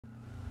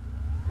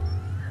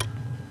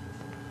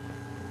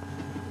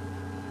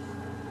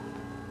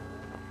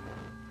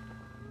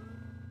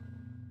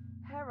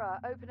Hera,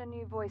 open a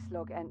new voice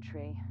log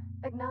entry.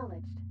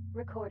 Acknowledged.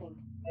 Recording.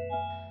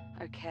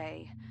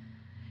 Okay.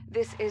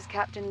 This is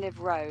Captain Liv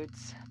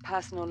Rhodes,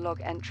 personal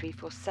log entry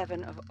for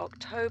 7 of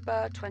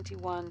October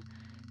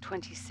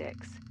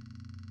 2126.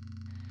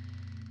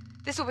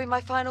 This will be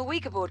my final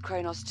week aboard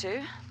Kronos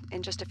 2.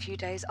 In just a few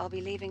days, I'll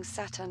be leaving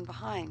Saturn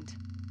behind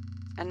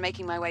and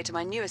making my way to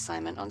my new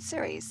assignment on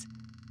Ceres.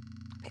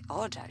 A bit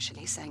odd,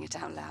 actually, saying it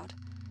out loud.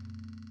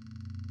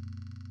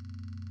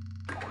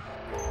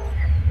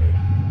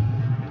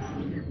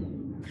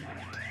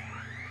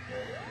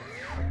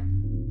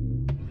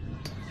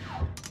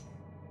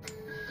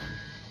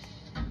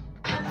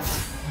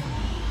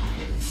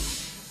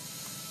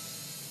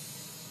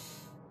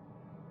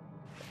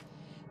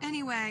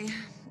 Anyway,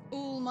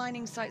 all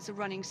mining sites are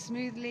running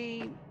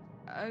smoothly.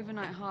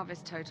 Overnight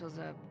harvest totals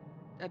are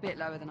a bit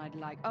lower than I'd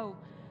like. Oh,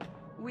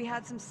 we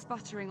had some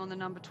sputtering on the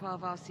number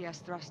 12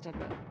 RCS thruster,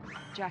 but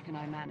Jack and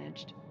I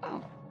managed.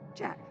 Oh,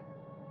 Jack.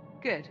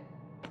 Good.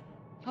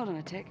 Hold on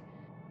a tick.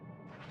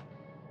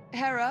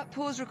 Hera,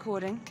 pause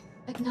recording.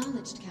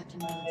 Acknowledged, Captain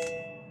Rhodes.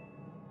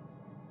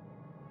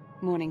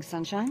 Morning,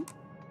 sunshine.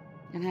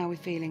 And how are we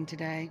feeling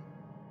today?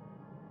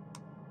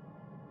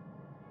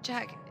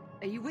 Jack,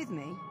 are you with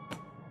me?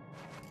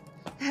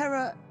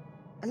 Hera,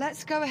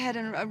 let's go ahead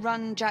and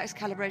run Jack's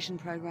calibration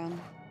program.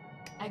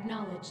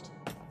 Acknowledged.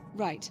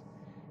 Right.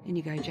 In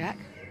you go, Jack.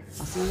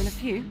 I'll see you in a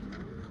few.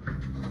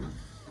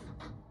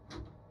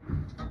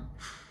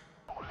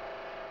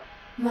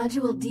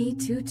 Module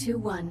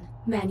D221.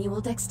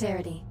 Manual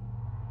dexterity.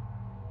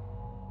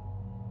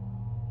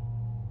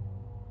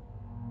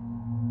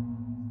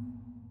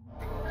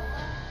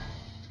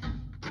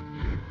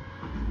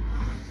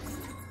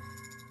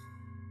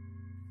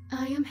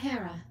 I am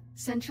Hera,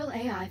 Central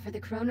AI for the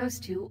Kronos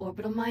 2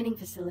 Orbital Mining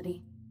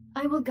Facility.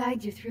 I will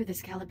guide you through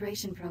this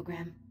calibration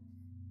program.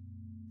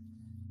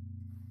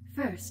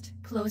 First,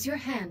 close your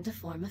hand to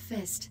form a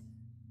fist.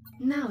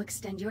 Now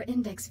extend your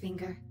index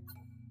finger.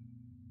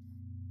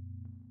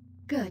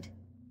 Good.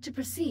 To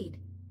proceed,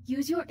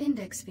 use your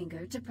index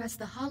finger to press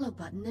the hollow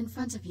button in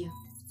front of you.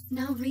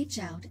 Now reach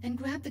out and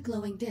grab the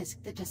glowing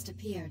disc that just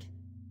appeared.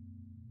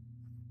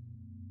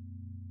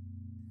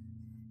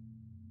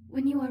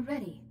 When you are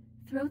ready,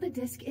 throw the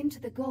disc into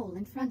the goal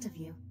in front of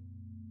you.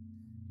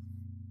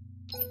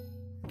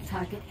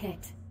 Target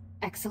hit.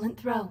 Excellent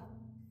throw.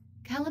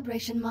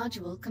 Calibration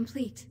module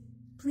complete.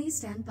 Please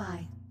stand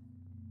by.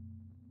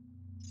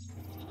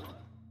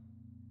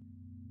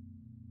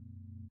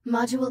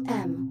 Module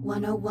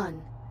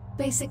M101.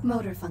 Basic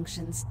motor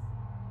functions.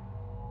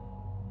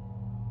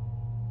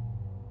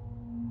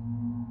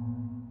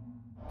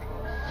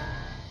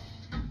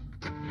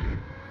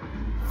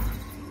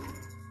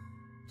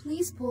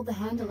 Please pull the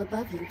handle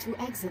above you to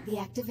exit the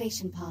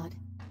activation pod.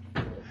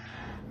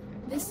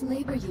 This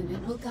labor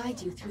unit will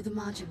guide you through the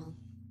module.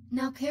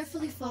 Now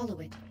carefully follow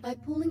it by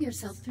pulling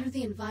yourself through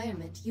the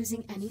environment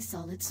using any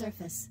solid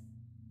surface.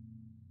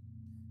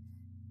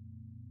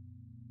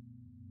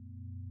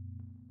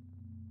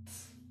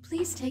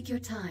 Please take your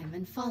time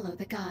and follow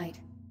the guide.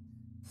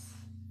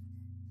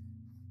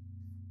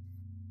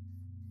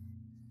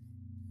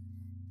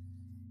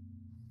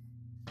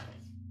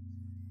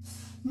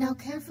 Now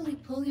carefully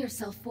pull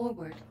yourself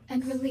forward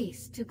and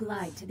release to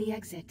glide to the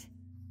exit.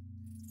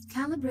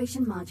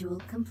 Calibration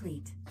module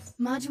complete.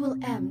 Module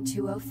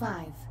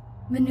M205.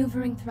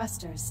 Maneuvering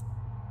thrusters.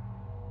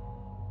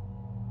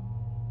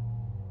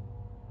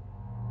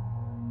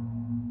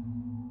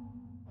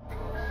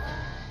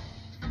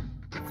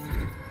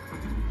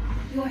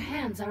 Your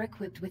hands are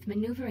equipped with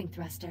maneuvering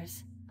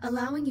thrusters,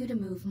 allowing you to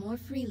move more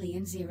freely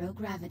in zero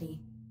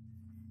gravity.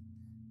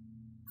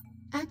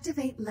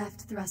 Activate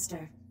left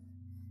thruster.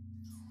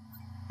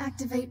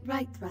 Activate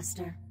right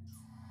thruster.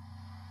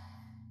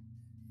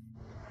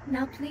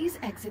 Now please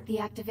exit the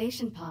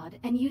activation pod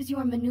and use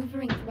your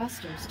maneuvering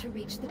thrusters to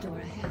reach the door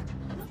ahead.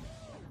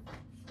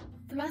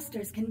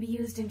 Thrusters can be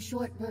used in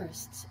short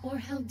bursts or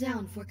held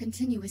down for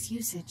continuous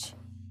usage.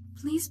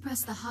 Please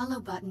press the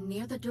hollow button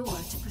near the door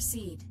to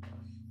proceed.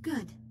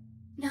 Good.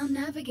 Now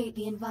navigate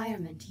the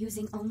environment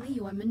using only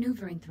your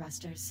maneuvering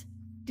thrusters.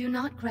 Do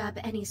not grab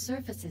any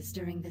surfaces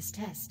during this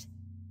test.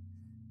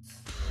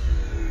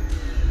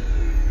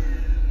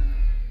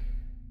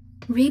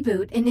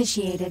 Reboot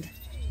initiated.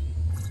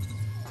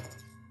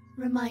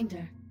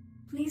 Reminder,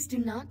 please do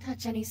not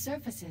touch any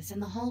surfaces in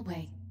the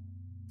hallway.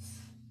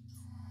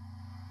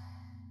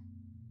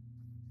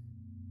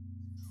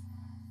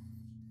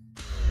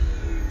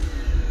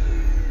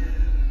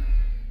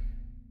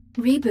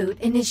 Reboot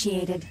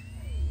initiated.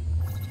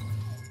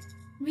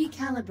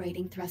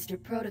 Recalibrating thruster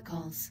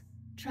protocols.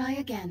 Try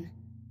again.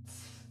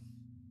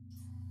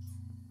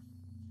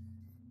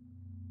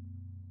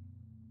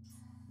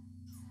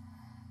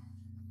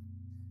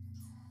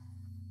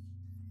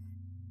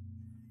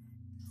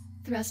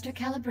 Thruster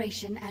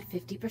calibration at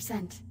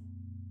 50%.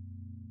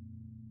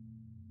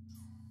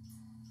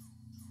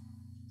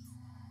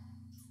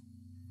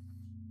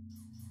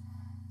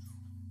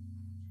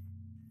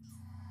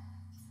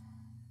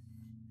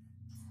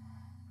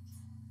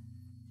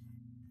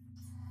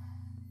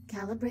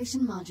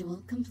 Calibration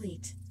module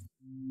complete.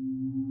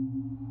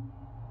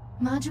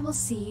 Module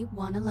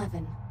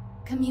C-111.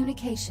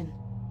 Communication.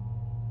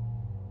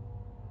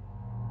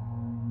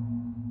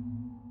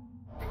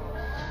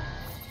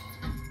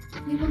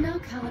 We will now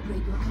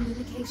calibrate your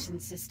communication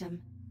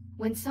system.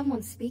 When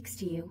someone speaks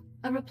to you,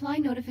 a reply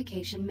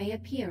notification may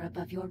appear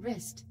above your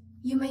wrist.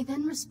 You may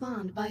then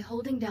respond by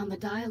holding down the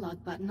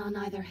dialogue button on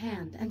either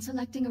hand and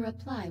selecting a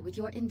reply with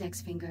your index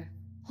finger.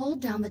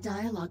 Hold down the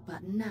dialogue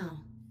button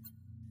now.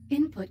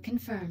 Input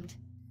confirmed.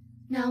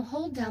 Now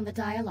hold down the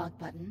dialogue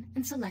button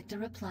and select a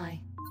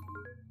reply.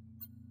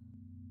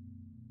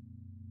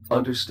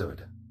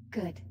 Understood.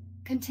 Good.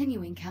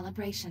 Continuing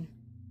calibration.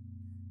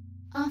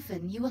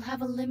 Often, you will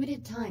have a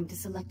limited time to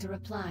select a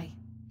reply.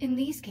 In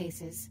these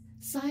cases,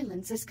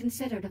 silence is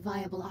considered a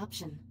viable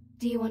option.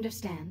 Do you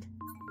understand?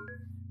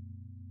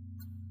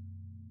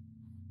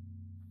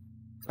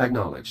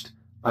 Acknowledged.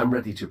 I'm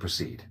ready to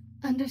proceed.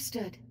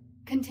 Understood.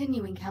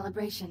 Continuing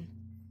calibration.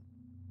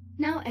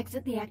 Now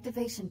exit the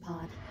activation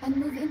pod and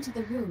move into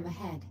the room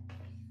ahead.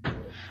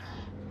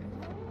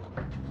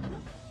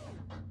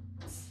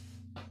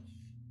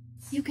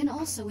 You can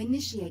also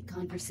initiate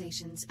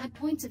conversations at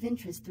points of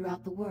interest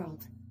throughout the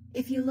world.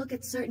 If you look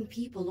at certain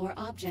people or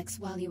objects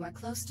while you are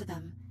close to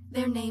them,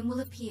 their name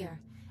will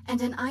appear,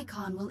 and an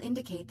icon will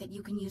indicate that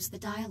you can use the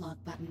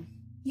dialogue button.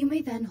 You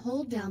may then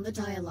hold down the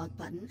dialogue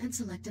button and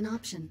select an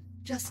option,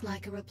 just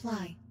like a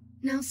reply.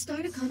 Now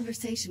start a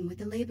conversation with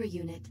the labor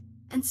unit,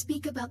 and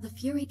speak about the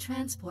Fury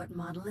transport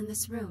model in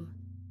this room.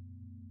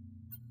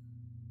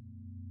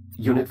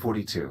 Unit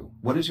 42,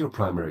 what is your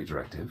primary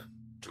directive?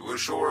 To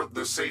assure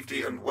the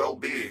safety and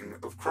well-being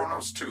of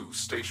Kronos 2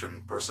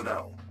 station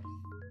personnel.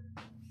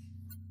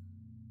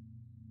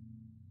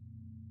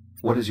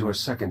 What is your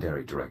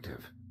secondary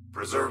directive?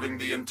 Preserving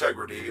the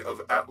integrity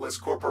of Atlas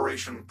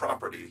Corporation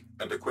property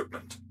and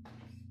equipment.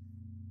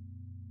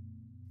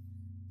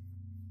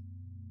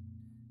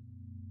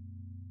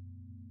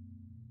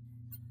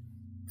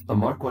 A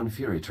Mark I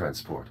Fury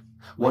transport,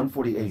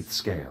 1/48th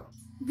scale.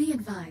 Be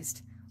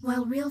advised,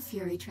 while real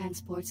Fury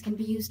transports can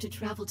be used to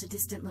travel to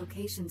distant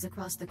locations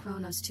across the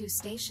Kronos 2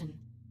 station,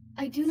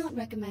 I do not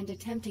recommend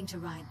attempting to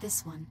ride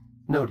this one.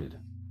 Noted.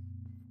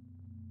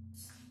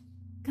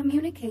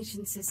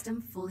 Communication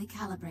system fully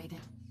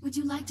calibrated. Would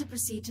you like to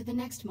proceed to the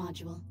next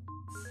module?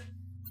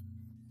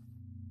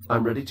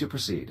 I'm ready to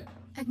proceed.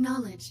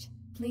 Acknowledged.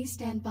 Please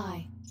stand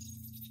by.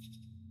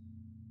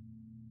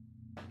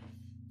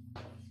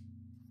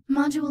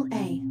 Module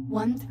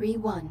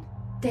A-131.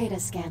 Data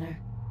scanner.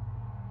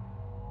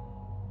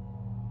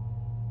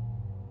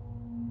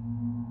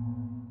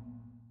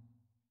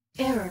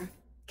 Error.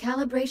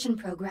 Calibration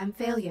program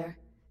failure.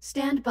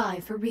 Stand by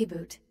for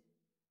reboot.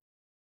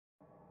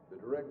 The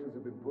directors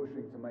have been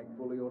pushing to make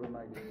fully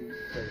automated deep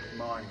space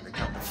mining the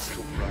company's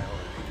top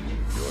priority.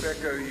 Your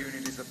Echo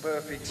unit is the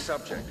perfect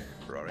subject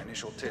for our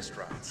initial test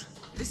runs.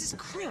 This is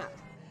crap.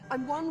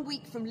 I'm 1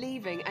 week from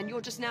leaving, and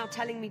you're just now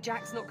telling me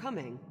Jack's not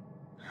coming.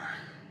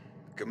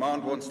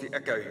 Command wants the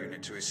Echo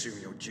unit to assume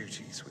your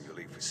duties when you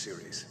leave for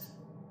Sirius.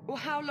 Well,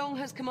 how long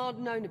has Command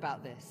known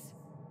about this?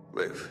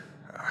 Liv,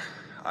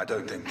 I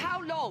don't think...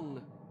 How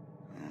long?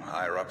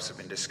 Higher-ups have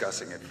been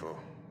discussing it for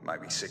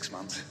maybe 6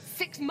 months.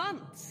 6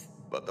 months?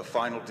 But the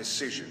final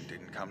decision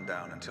didn't come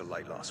down until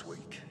late last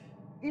week.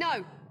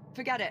 No,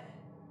 forget it.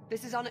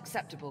 This is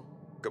unacceptable.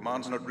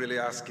 Command's not really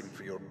asking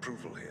for your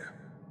approval here.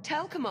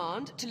 Tell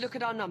Command to look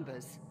at our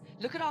numbers.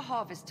 Look at our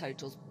harvest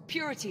totals,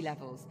 purity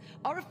levels.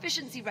 Our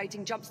efficiency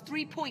rating jumps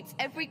 3 points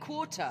every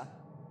quarter.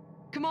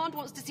 Command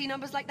wants to see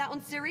numbers like that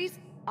on Ceres?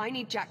 I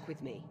need Jack with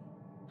me.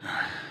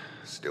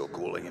 Still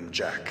calling him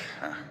Jack,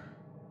 huh?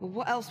 Well,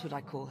 what else would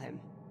I call him?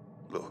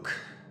 Look,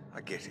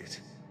 I get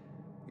it.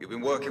 You've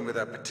been working with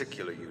that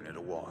particular unit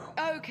a while.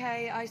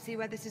 Okay, I see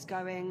where this is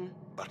going.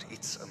 But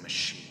it's a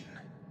machine.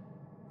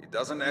 It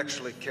doesn't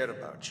actually care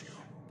about you.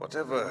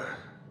 Whatever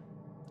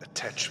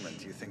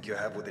attachment you think you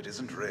have with it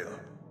isn't real.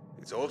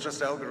 It's all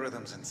just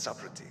algorithms and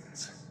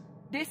subroutines.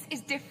 This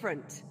is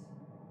different.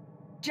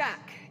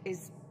 Jack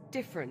is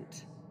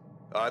different.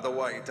 Either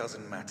way, it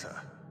doesn't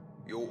matter.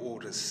 Your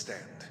orders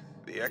stand.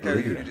 The Echo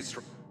unit is...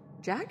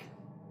 Jack?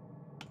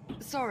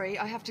 Sorry,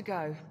 I have to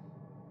go.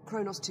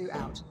 Kronos 2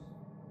 out.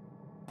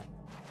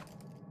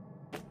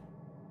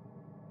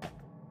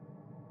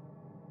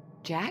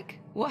 Jack?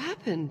 What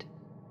happened?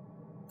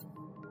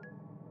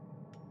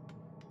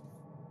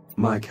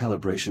 My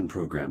calibration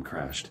program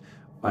crashed.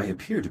 I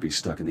appear to be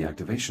stuck in the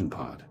activation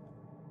pod.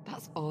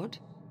 That's odd.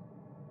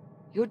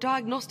 Your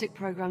diagnostic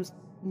program's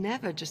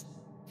never just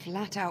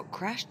flat out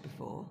crashed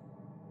before.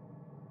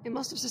 It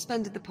must have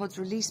suspended the pod's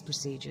release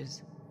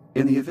procedures.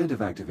 In the event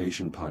of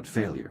activation pod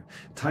failure,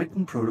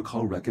 Titan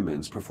Protocol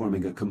recommends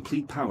performing a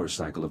complete power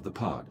cycle of the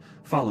pod,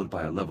 followed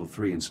by a level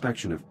 3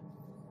 inspection of...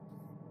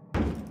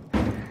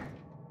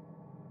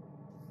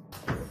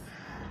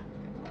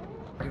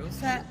 You're all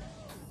set.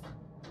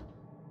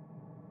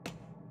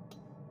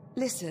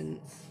 Listen,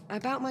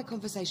 about my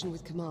conversation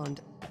with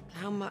Command,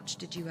 how much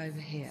did you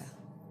overhear?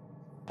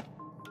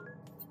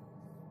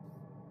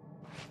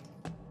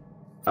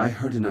 I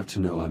heard enough to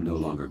know I'm no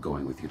longer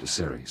going with you to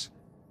Ceres.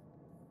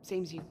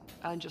 Seems you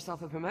earned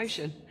yourself a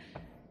promotion.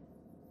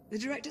 The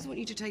directors want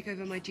you to take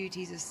over my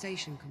duties as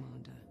station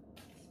commander.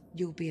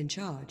 You'll be in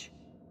charge.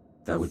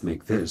 That would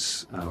make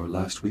this our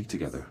last week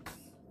together.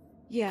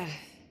 Yeah.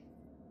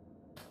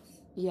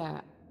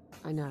 Yeah,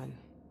 I know.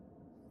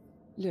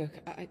 Look,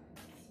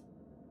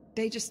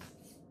 they just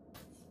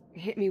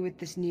hit me with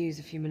this news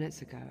a few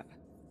minutes ago.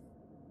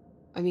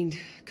 I mean,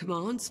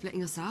 command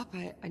splitting us up,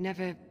 I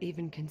never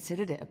even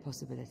considered it a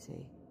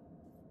possibility.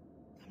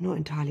 I'm not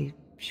entirely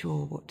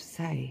sure what to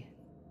say.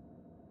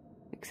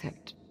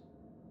 Except...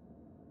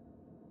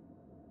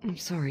 I'm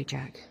sorry,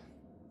 Jack.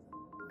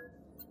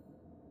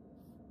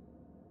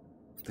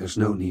 There's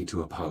no need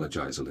to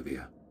apologize,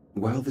 Olivia.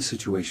 While the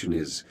situation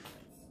is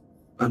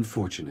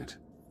unfortunate,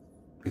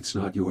 it's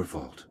not your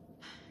fault.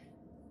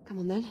 Come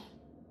on then.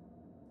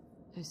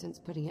 No sense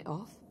putting it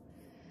off.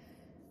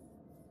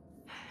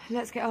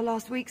 Let's get our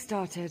last week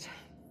started.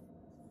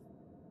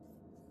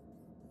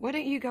 Why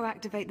don't you go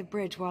activate the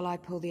bridge while I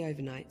pull the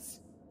overnights?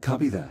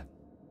 Copy that.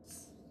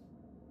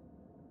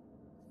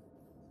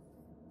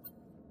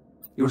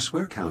 Your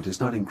swear count has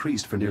not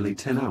increased for nearly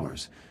 10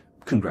 hours.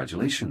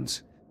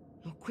 Congratulations.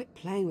 Oh, quit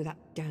playing with that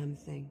damn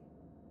thing.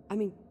 I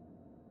mean...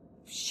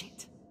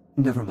 shit.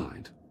 Never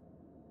mind.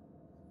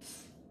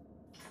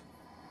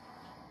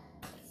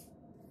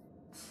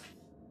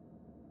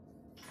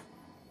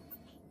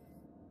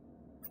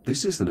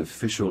 This is an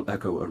official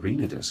Echo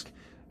Arena disc.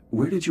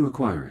 Where did you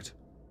acquire it?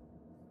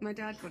 My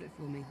dad got it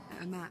for me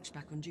at a match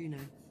back on Juno.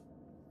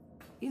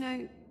 You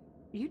know,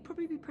 you'd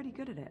probably be pretty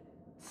good at it.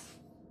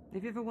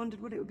 Have you ever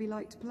wondered what it would be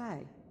like to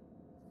play?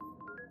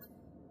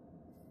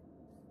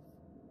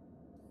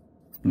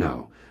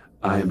 No,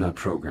 I am not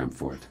programmed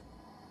for it.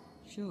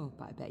 Sure,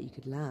 but I bet you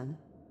could learn.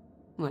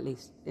 Well, at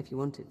least if you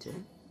wanted to.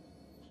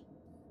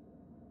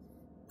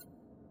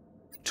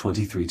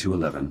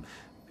 23-11.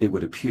 It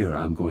would appear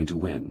I'm going to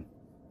win.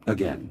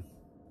 Again.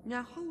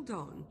 Now hold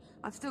on.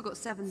 I've still got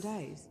 7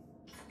 days.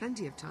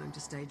 Plenty of time to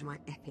stage my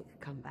epic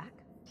comeback.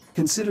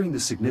 Considering the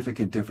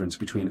significant difference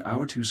between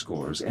our two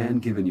scores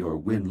and given your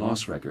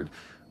win-loss record,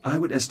 I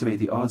would estimate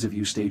the odds of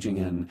you staging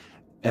an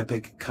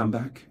epic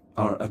comeback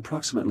are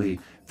approximately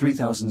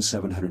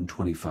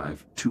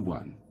 3,725 to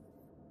 1.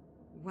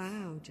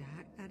 Wow,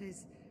 Jack, that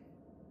is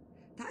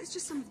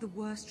just some of the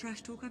worst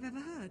trash talk I've ever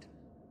heard.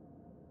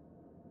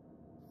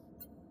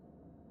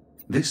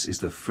 This is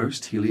the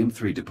first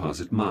helium-3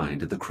 deposit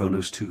mined at the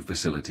Kronos 2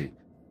 facility.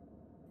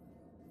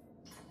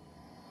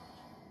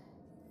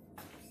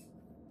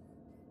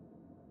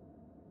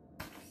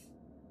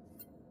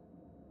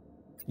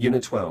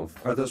 Unit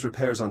 12, are those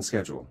repairs on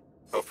schedule?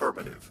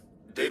 Affirmative.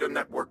 Data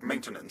network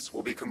maintenance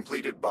will be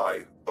completed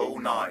by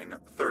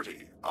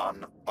 09:30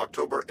 on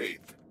October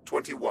 8th,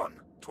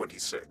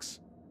 2126.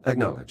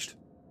 Acknowledged.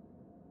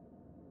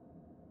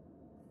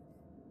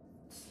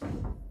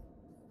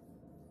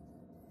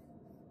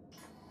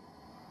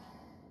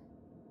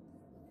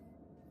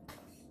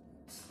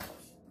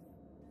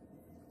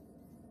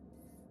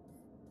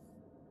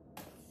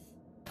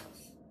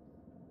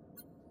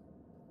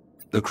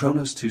 The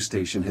Kronos 2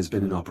 station has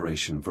been in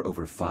operation for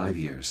over 5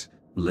 years.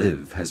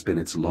 Liv has been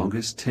its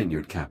longest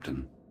tenured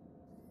captain.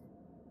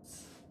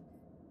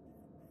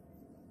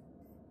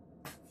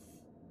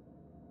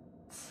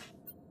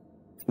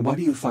 Why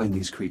do you find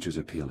these creatures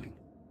appealing?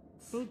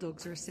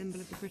 Bulldogs are a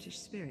symbol of the British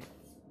spirit.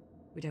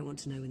 We don't want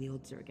to know when the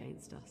odds are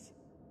against us.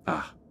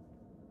 Ah.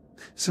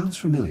 Sounds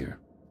familiar.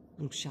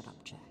 Oh, shut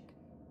up, Jack.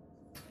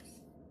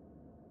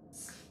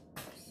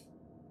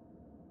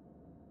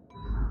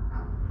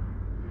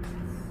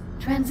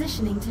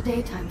 Transitioning to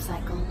daytime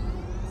cycle.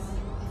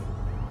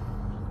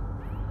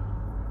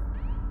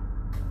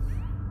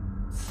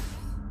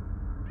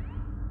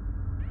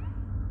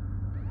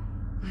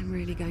 I'm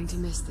really going to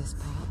miss this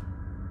part.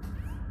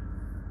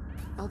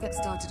 I'll get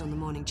started on the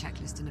morning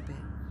checklist in a bit.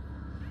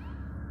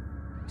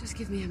 Just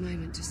give me a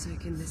moment to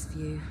soak in this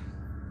view.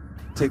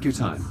 Take your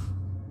time.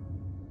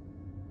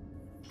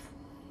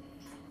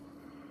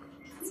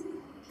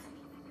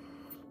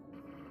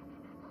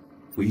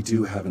 We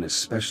do have an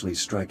especially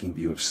striking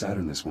view of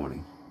Saturn this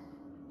morning.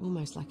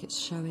 Almost like it's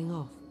showing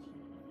off.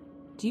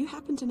 Do you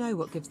happen to know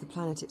what gives the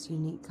planet its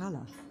unique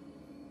color?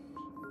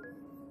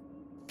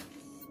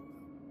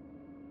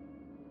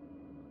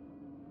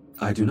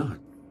 I do not.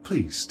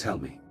 Please, tell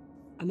me.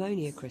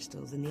 Ammonia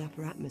crystals in the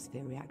upper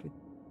atmosphere react with...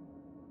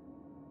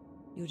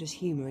 You're just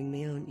humoring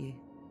me, aren't you?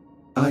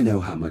 I know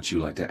how much you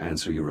like to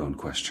answer your own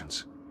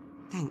questions.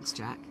 Thanks,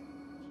 Jack.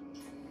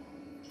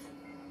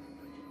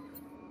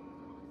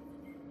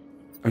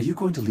 Are you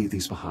going to leave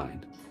these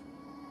behind?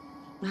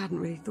 I hadn't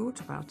really thought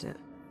about it.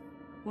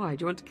 Why,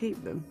 do you want to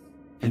keep them?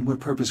 And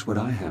what purpose would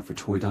I have for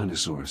toy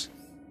dinosaurs?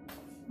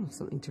 Well,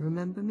 something to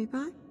remember me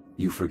by?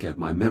 You forget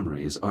my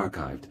memory is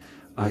archived.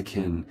 I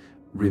can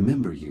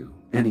remember you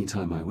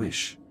anytime I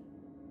wish.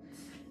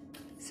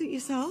 Suit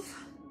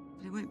yourself,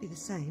 but it won't be the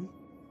same.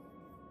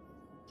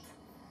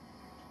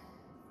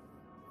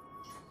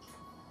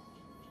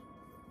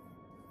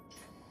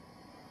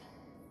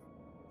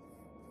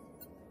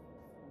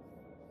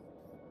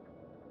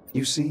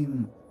 You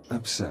seem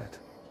upset.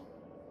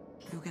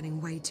 You're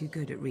getting way too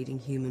good at reading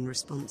human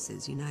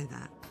responses, you know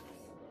that.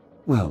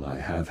 Well, I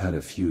have had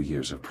a few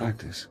years of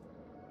practice.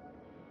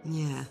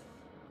 Yeah,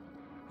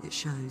 it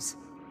shows.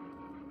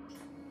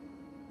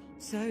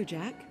 So,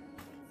 Jack,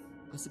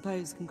 I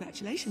suppose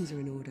congratulations are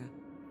in order.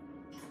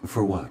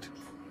 For what?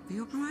 For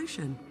your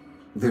promotion.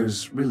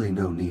 There's really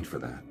no need for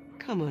that.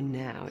 Come on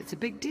now, it's a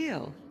big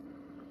deal.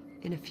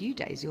 In a few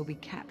days, you'll be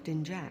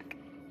Captain Jack.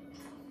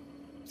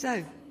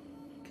 So,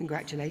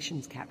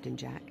 congratulations, Captain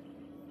Jack.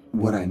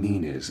 What I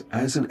mean is,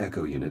 as an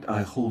Echo unit,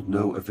 I hold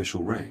no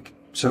official rank.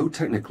 So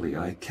technically,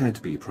 I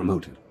can't be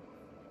promoted.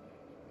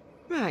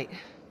 Right.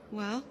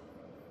 Well,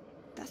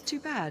 that's too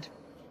bad.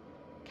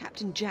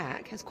 Captain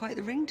Jack has quite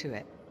the ring to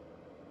it.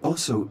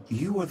 Also,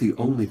 you are the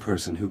only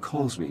person who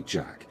calls me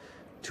Jack.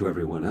 To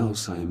everyone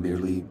else, I am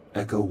merely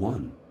Echo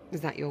 1.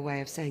 Is that your way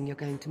of saying you're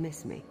going to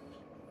miss me?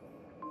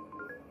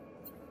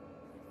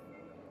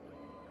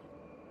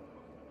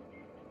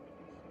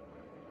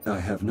 I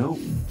have no...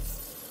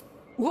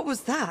 What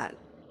was that?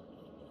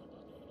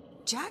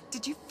 Jack,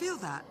 did you feel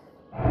that?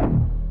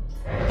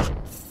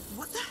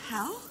 What the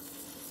hell?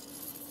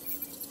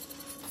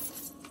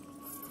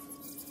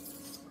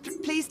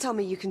 Please tell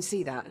me you can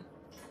see that.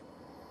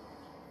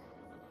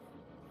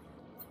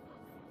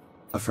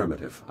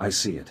 Affirmative. I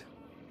see it.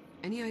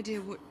 Any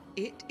idea what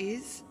it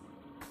is?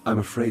 I'm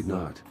afraid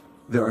not.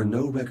 There are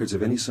no records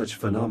of any such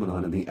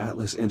phenomenon in the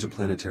Atlas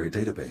Interplanetary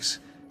Database.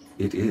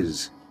 It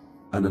is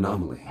an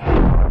anomaly.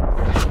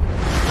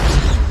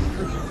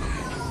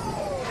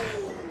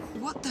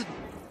 What the...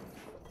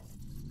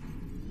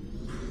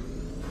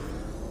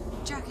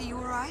 Jack, are you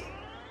alright?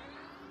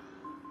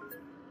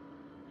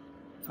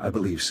 I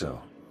believe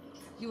so.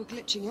 You were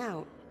glitching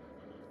out.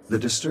 The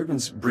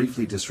disturbance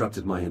briefly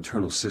disrupted my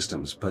internal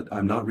systems, but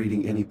I'm not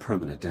reading any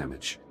permanent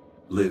damage.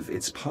 Liv,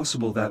 it's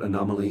possible that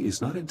anomaly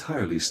is not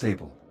entirely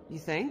stable. You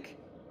think?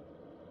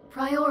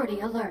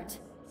 Priority alert.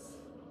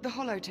 The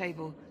holo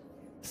table.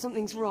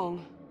 Something's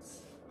wrong.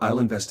 I'll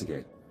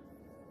investigate.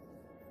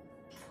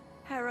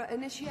 Hera,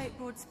 initiate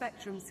broad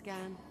spectrum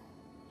scan.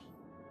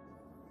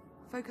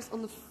 Focus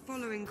on the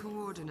following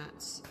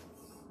coordinates.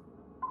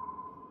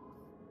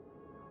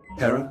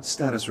 Hera,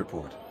 status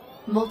report.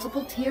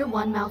 Multiple Tier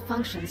 1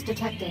 malfunctions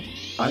detected.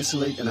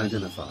 Isolate and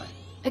identify.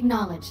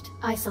 Acknowledged.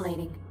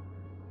 Isolating.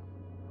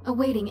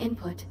 Awaiting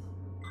input.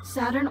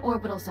 Saturn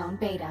Orbital Zone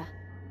Beta.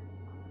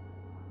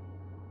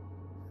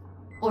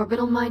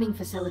 Orbital Mining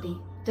Facility.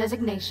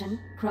 Designation,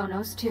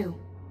 Kronos 2.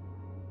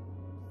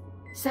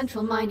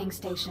 Central Mining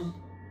Station.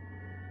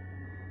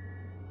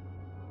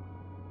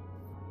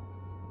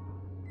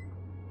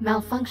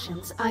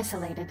 Malfunctions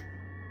isolated.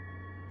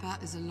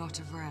 That is a lot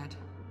of red.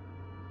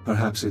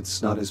 Perhaps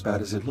it's not as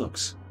bad as it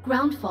looks.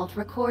 Ground fault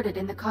recorded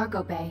in the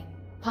cargo bay.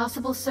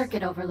 Possible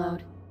circuit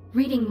overload.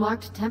 Reading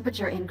marked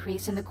temperature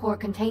increase in the core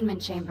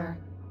containment chamber.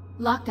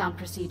 Lockdown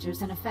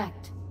procedures in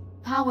effect.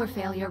 Power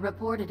failure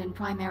reported in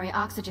primary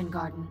oxygen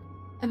garden.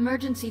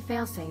 Emergency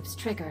failsafes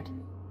triggered.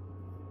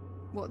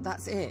 What,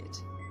 that's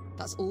it?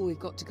 That's all we've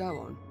got to go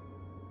on?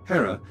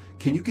 Hera,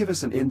 can you give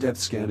us an in-depth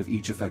scan of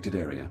each affected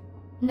area?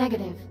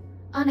 Negative.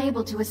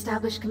 Unable to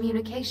establish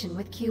communication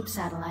with cube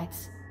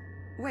satellites.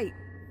 Wait,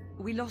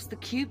 we lost the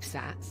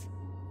CubeSats?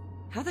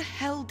 How the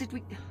hell did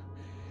we...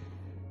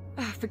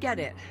 forget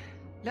it.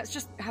 Let's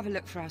just have a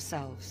look for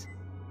ourselves.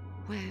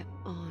 Where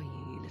are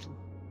you, you little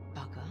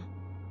bugger?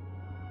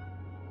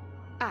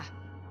 Ah,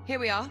 here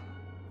we are.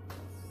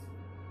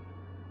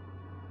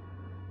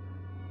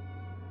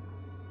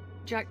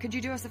 Jack, could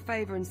you do us a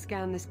favor and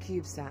scan this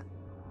CubeSat?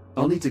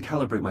 I'll need to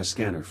calibrate my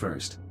scanner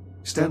first.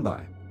 Stand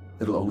by.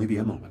 It'll only be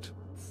a moment.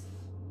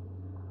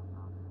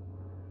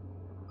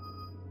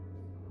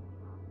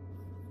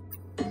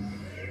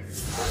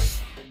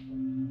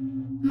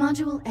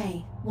 Module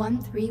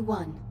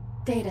A-131.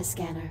 Data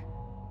Scanner.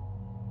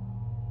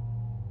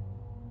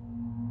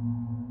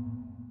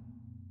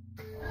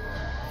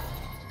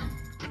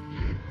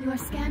 Your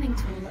scanning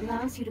tool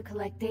allows you to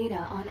collect data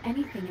on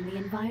anything in the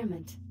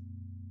environment.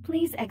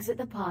 Please exit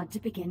the pod to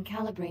begin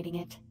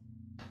calibrating it.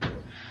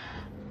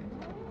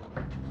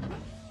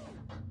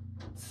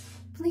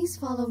 Please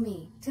follow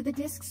me to the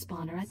disk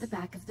spawner at the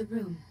back of the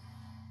room.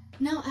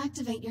 Now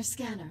activate your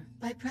scanner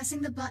by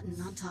pressing the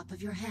button on top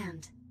of your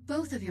hand.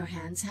 Both of your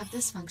hands have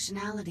this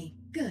functionality.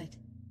 Good.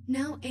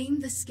 Now aim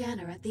the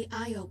scanner at the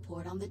I/O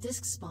port on the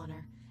disk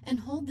spawner and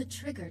hold the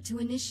trigger to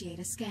initiate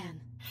a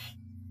scan.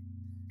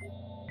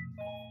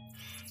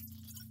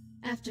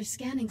 After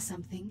scanning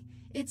something,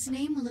 its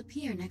name will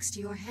appear next to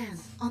your hand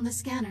on the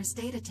scanner's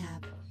data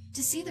tab.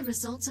 To see the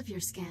results of your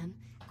scan,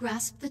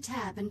 grasp the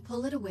tab and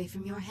pull it away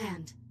from your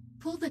hand.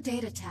 Pull the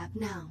data tab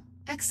now.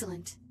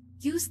 Excellent.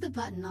 Use the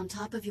button on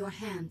top of your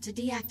hand to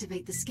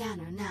deactivate the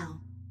scanner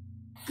now.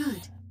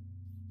 Good.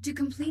 To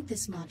complete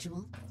this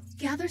module,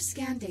 gather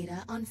scan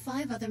data on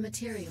 5 other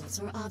materials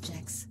or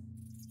objects.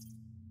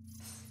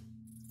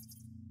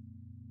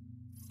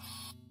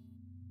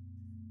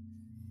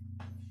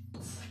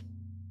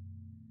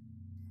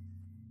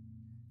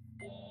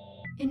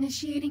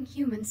 Initiating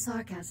human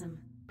sarcasm.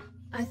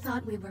 I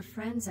thought we were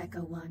friends,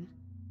 Echo 1.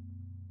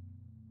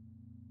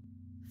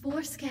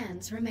 4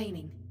 scans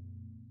remaining.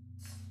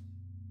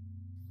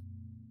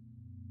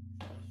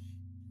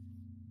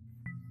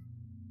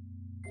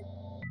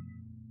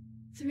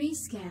 Three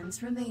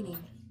scans remaining.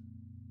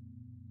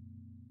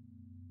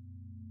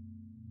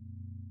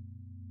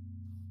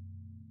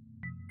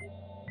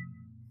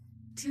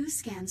 Two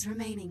scans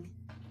remaining.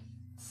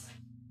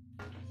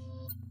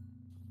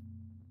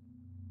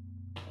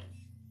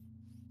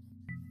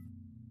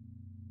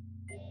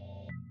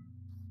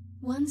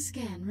 One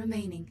scan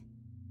remaining.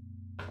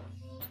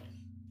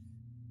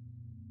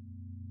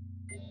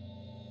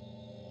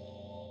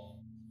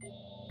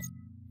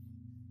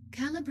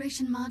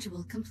 Calibration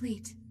module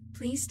complete.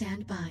 Please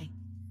stand by.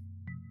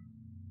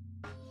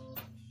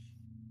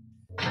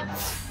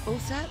 All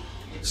set?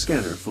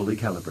 Scanner fully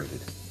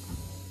calibrated.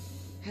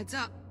 Heads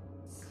up.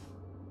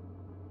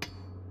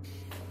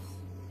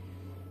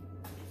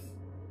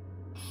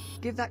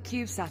 Give that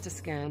CubeSat a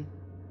scan.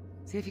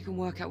 See if you can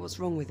work out what's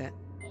wrong with it.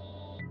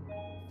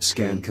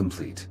 Scan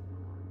complete.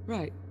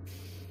 Right.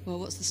 Well,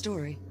 what's the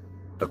story?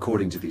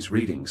 According to these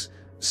readings,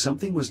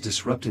 something was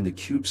disrupting the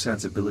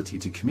CubeSat's ability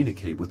to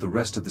communicate with the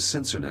rest of the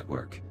sensor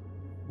network.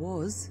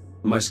 Was?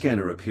 My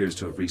scanner appears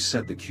to have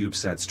reset the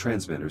CubeSat's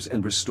transmitters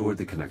and restored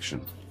the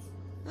connection.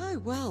 Oh,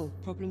 well,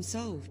 problem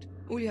solved.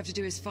 All you have to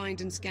do is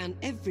find and scan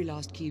every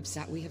last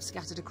CubeSat we have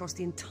scattered across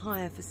the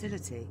entire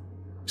facility.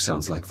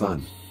 Sounds like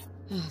fun.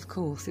 Oh, of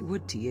course, it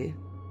would to you.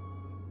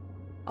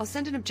 I'll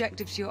send an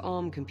objective to your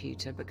ARM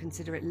computer, but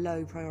consider it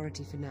low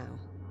priority for now.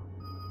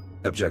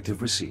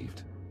 Objective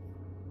received.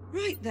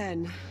 Right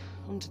then,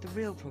 on to the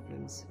real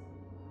problems.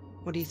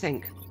 What do you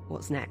think?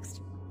 What's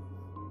next?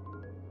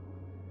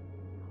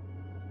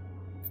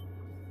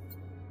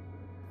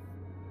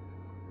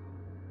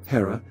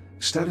 Hera,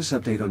 status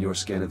update on your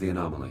scan of the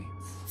anomaly.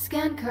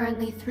 Scan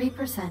currently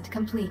 3%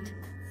 complete.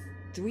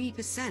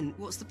 3%?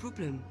 What's the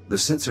problem? The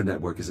sensor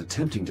network is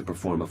attempting to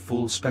perform a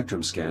full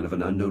spectrum scan of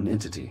an unknown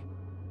entity.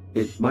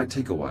 It might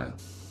take a while.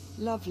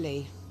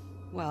 Lovely.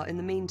 Well, in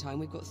the meantime,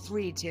 we've got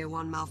 3 Tier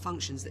 1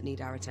 malfunctions that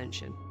need our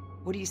attention.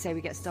 What do you say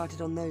we get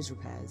started on those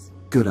repairs?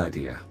 Good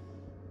idea.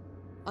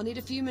 I'll need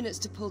a few minutes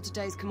to pull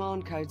today's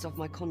command codes off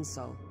my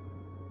console.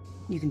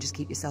 You can just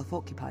keep yourself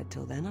occupied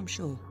till then, I'm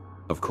sure.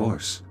 Of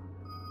course.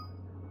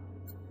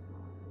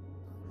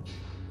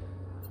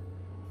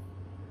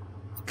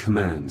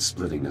 Command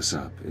splitting us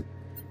up.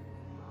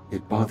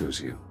 It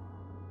bothers you.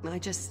 I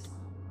just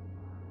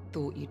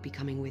thought you'd be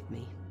coming with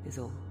me, is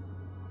all.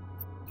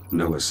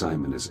 No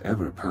assignment is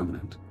ever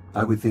permanent.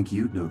 I would think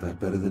you'd know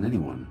that better than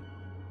anyone.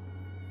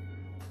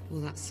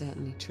 Well, that's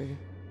certainly true.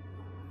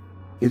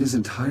 It is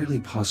entirely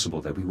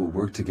possible that we will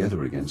work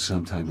together again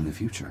sometime in the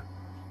future.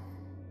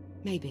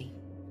 Maybe.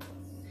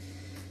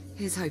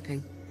 Here's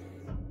hoping.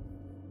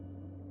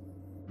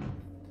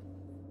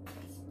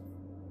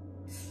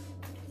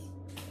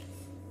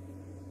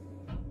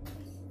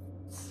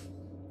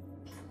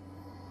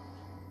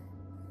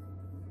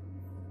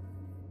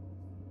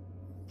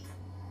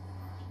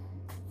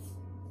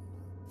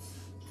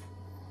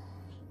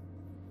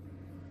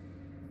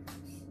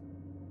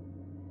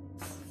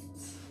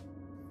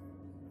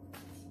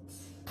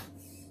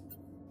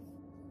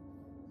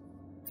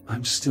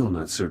 I'm still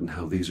not certain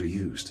how these are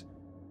used.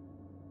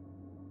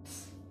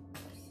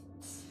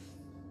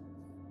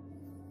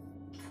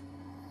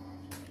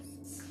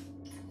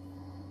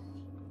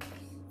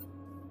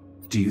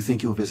 Do you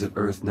think you'll visit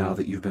Earth now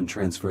that you've been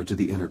transferred to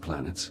the inner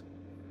planets?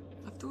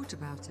 I've thought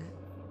about it.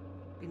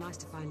 Be nice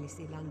to finally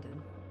see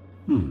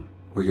London.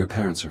 Where your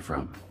parents are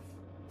from.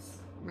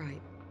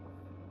 Right.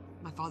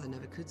 My father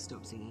never could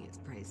stop singing its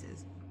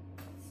praises.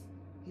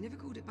 He never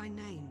called it by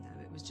name,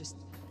 though. It was just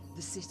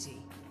the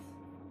city.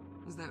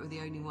 As though it were the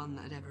only one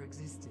that had ever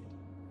existed.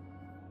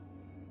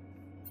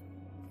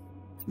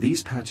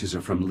 These patches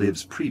are from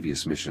Liv's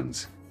previous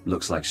missions.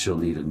 Looks like she'll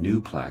need a new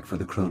plaque for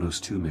the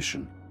Kronos 2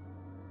 mission.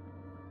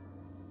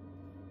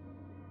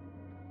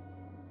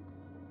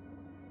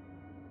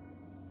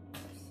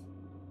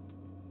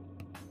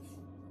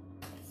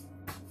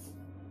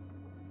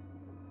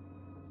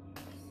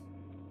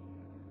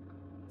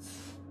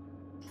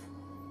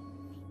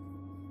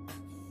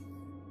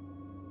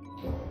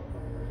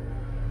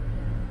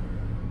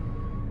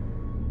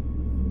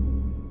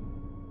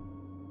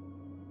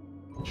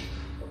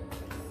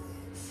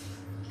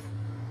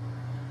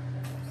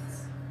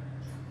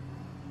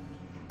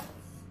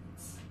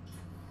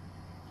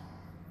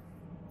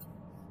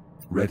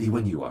 Ready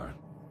when you are.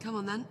 Come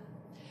on then.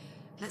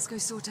 Let's go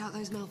sort out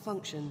those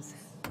malfunctions.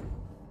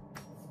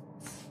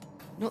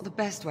 Not the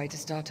best way to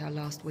start our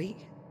last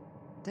week.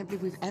 Don't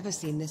believe we've ever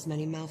seen this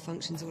many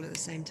malfunctions all at the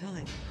same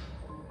time.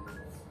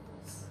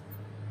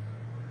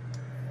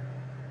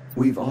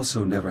 We've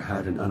also never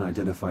had an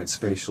unidentified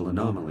spatial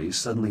anomaly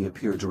suddenly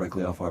appear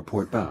directly off our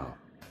port bow.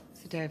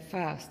 It's a day of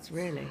firsts,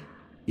 really.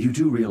 You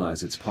do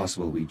realize it's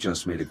possible we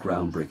just made a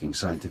groundbreaking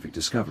scientific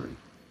discovery.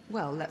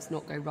 Well, let's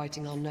not go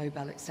writing our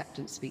Nobel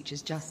acceptance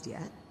speeches just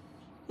yet.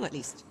 Well, at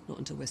least, not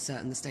until we're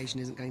certain the station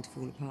isn't going to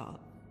fall apart.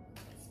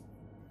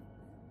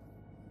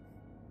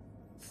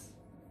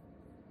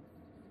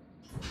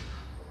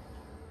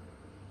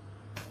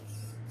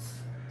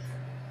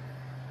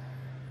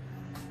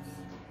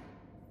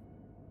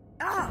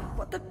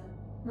 What the...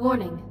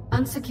 Warning,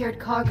 unsecured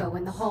cargo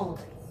in the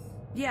hold.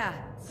 Yeah,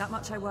 that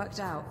much I worked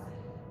out.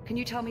 Can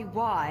you tell me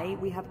why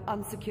we have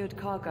unsecured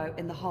cargo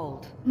in the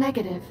hold?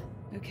 Negative.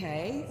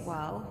 Okay,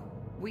 well,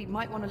 we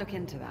might want to look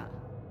into that.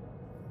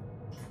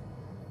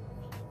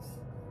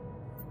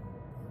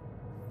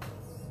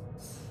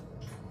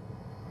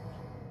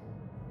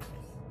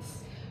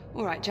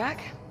 All right,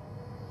 Jack.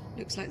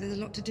 Looks like there's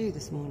a lot to do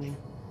this morning.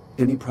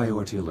 Any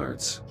priority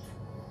alerts?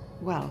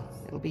 Well,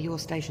 it'll be your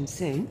station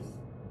soon.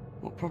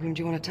 What problem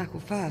do you want to tackle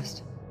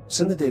first?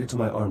 Send the data to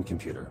my ARM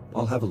computer.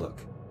 I'll have a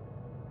look.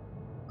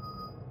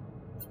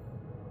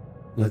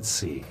 Let's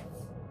see.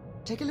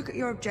 Take a look at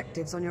your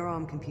objectives on your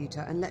ARM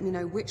computer and let me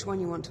know which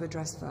one you want to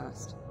address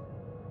first.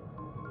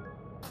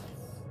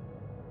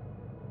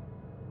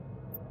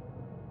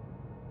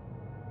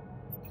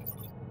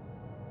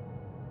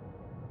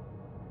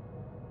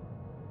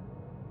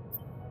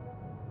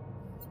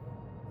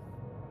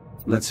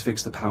 Let's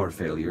fix the power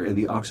failure in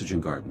the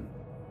oxygen garden.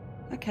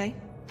 Okay,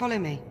 follow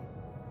me.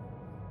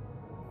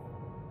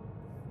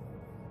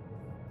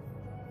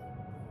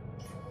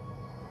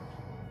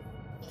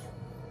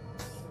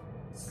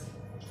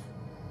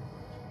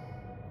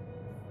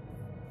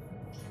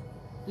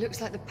 Looks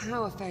like the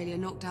power failure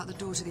knocked out the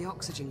door to the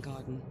oxygen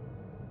garden.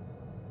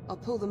 I'll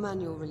pull the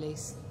manual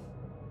release.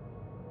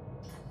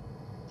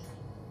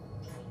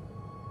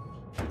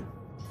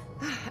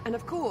 And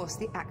of course,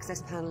 the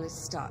access panel is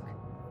stuck.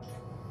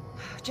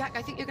 Jack,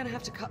 I think you're going to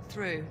have to cut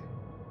through.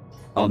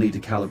 I'll need to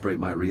calibrate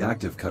my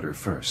reactive cutter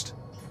first.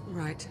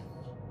 Right.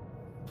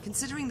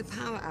 Considering the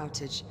power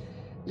outage,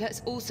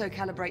 let's also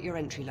calibrate your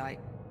entry light.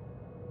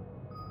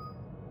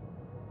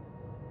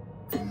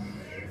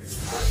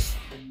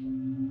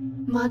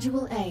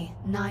 Module A,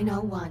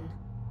 901.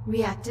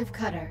 Reactive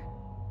cutter.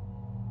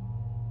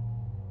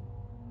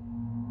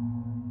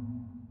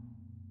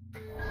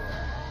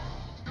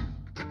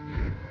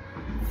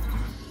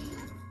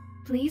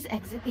 Please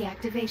exit the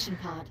activation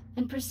pod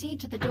and proceed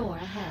to the door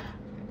ahead.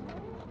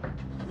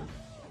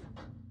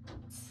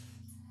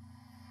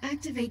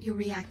 Activate your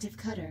reactive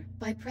cutter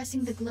by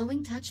pressing the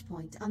glowing touch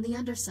point on the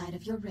underside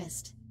of your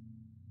wrist.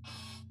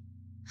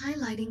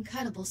 Highlighting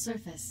cuttable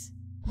surface.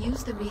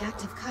 Use the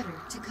reactive cutter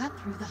to cut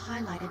through the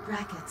highlighted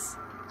brackets.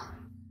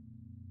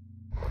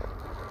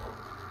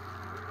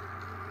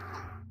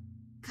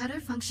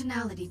 Cutter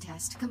functionality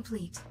test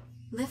complete.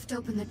 Lift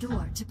open the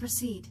door to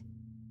proceed.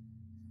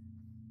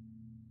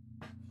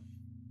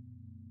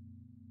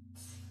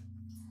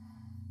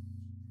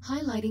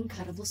 Highlighting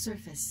cuttable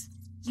surface.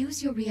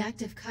 Use your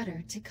reactive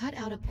cutter to cut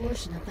out a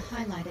portion of the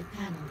highlighted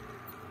panel.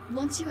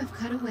 Once you have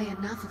cut away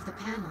enough of the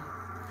panel,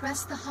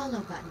 press the hollow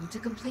button to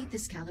complete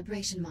this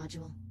calibration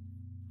module.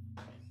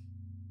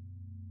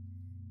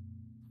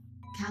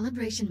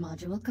 Calibration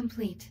module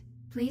complete.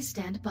 Please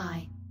stand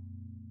by.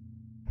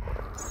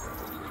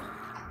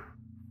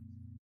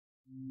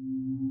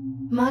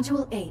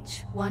 Module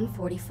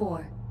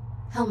H-144.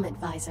 Helmet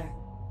visor.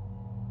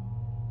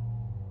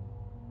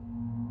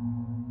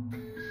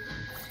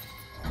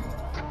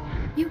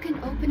 You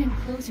can open and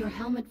close your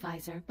helmet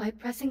visor by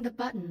pressing the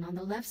button on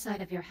the left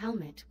side of your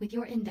helmet with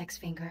your index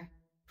finger.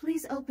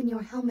 Please open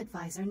your helmet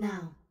visor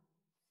now.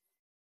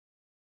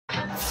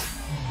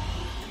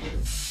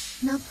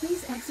 Now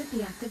please exit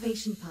the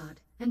activation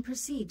pod and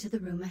proceed to the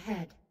room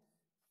ahead.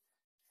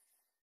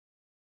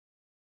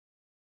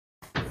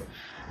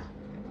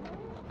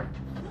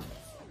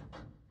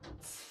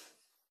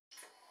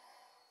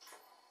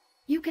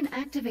 You can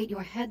activate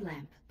your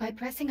headlamp by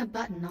pressing a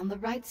button on the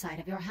right side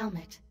of your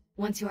helmet.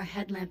 Once your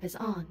headlamp is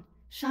on,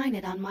 shine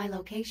it on my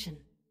location.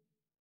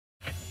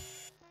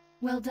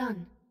 Well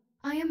done.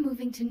 I am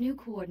moving to new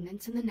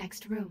coordinates in the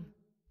next room.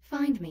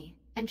 Find me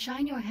and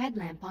shine your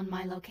headlamp on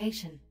my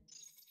location.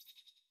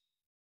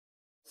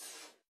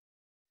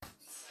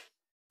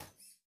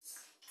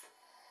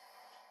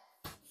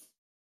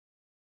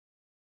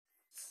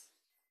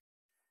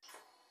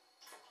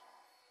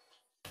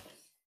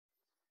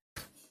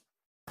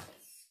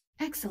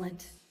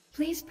 Excellent.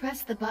 Please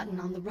press the button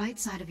on the right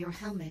side of your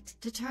helmet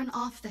to turn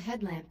off the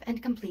headlamp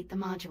and complete the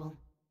module.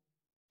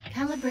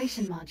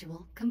 Calibration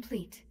module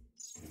complete.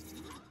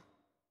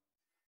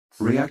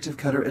 Reactive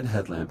cutter and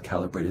headlamp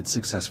calibrated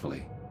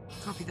successfully.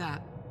 Copy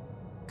that.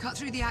 Cut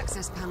through the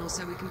access panel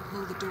so we can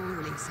pull the door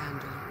release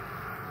handle.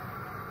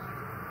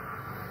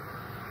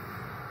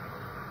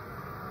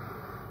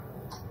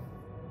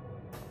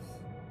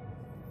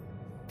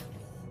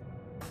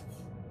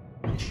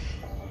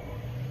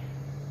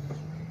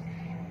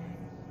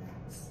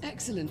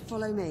 Excellent,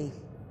 follow me.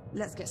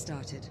 Let's get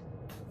started.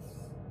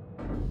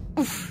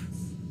 Oof.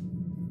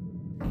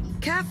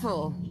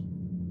 Careful!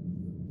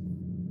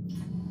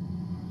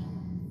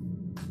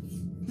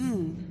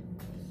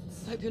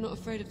 Hope you're not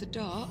afraid of the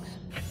dark.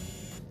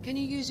 Can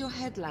you use your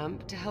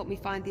headlamp to help me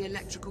find the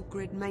electrical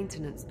grid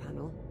maintenance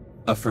panel?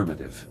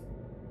 Affirmative.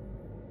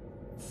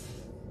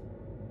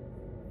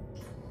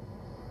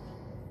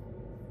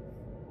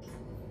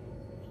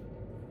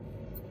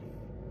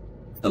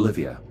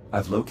 Olivia,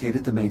 I've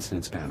located the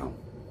maintenance panel.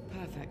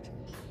 Perfect.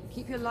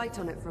 Keep your light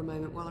on it for a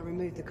moment while I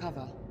remove the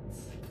cover.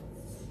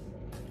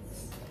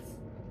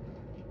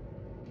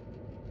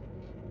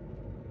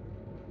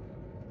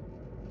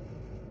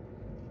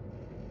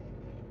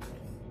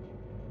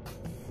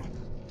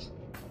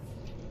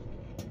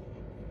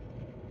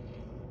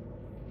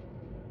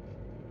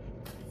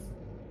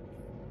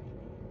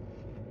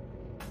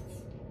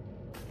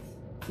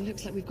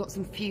 Looks like we've got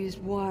some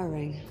fused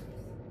wiring.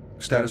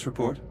 Status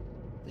report?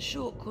 The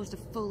short caused a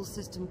full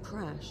system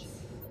crash.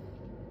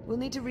 We'll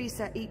need to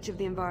reset each of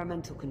the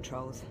environmental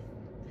controls.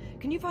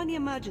 Can you find the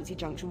emergency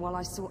junction while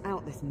I sort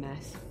out this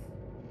mess?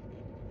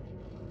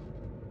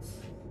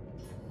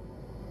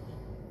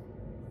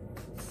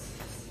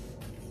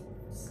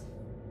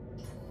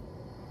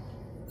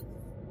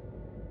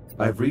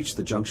 I've reached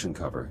the junction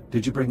cover.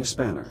 Did you bring a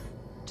spanner?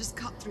 Just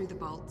cut through the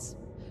bolts.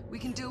 We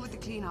can deal with the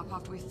cleanup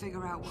after we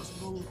figure out what's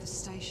wrong with the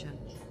station.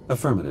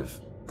 Affirmative.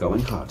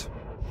 Going hot.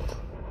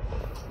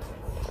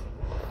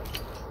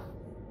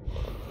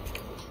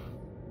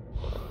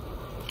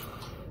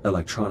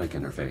 Electronic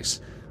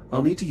interface.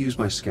 I'll need to use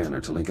my scanner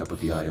to link up with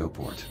the I/O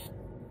port.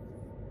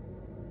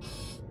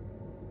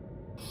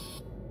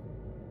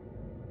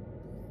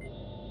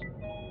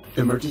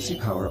 Emergency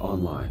power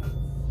online.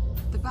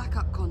 The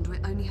backup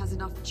conduit only has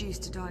enough juice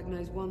to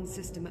diagnose one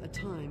system at a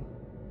time.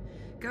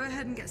 Go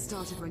ahead and get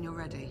started when you're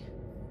ready.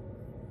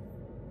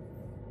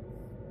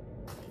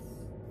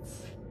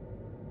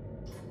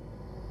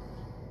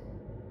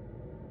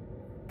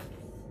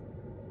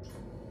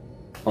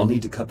 I'll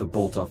need to cut the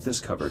bolt off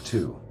this cover,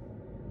 too.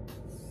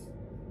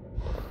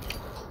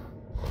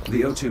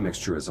 The O2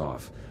 mixture is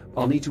off.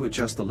 I'll need to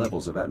adjust the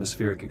levels of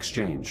atmospheric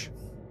exchange.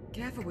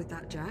 Careful with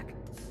that, Jack.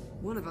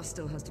 One of us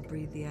still has to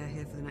breathe the air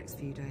here for the next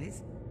few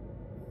days.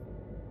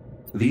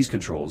 These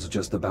controls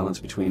adjust the balance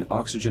between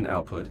oxygen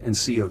output and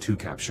CO2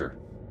 capture.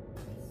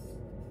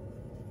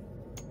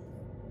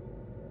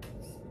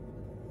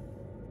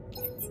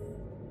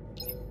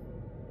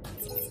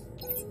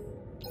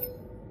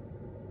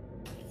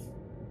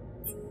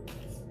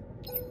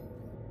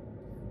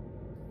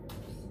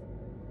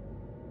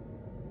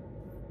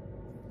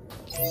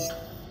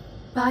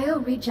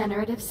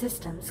 Bioregenerative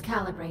systems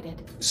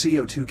calibrated.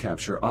 CO2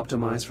 capture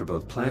optimized for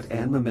both plant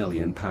and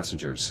mammalian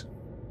passengers.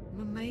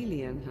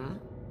 Mammalian, huh?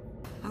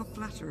 How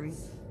flattering.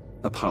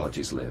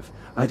 Apologies, Liv.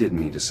 I didn't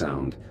mean to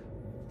sound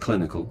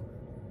clinical.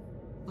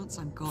 Once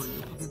I'm gone,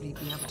 you'll probably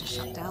be able to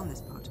shut down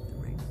this part of the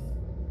ring.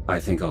 I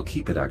think I'll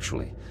keep it,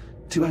 actually,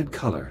 to add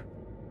color.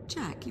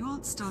 Jack, you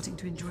aren't starting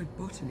to enjoy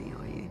botany,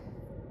 are you?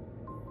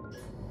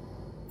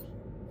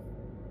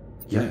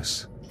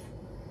 Yes.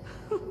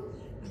 A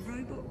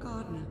robot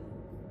gardener.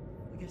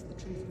 I guess the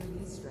truth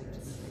really is stranger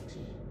than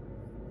fiction.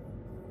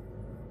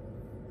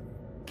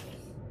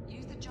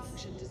 Use the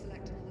junction to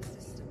select another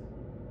system.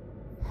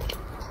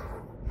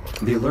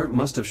 The alert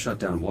must have shut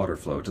down water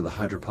flow to the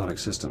hydroponic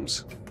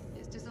systems.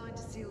 It's designed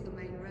to seal the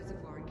main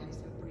reservoir in case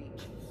of a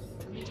breach.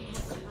 We'll need to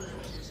use the handle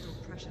to restore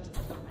pressure to the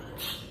plumbing.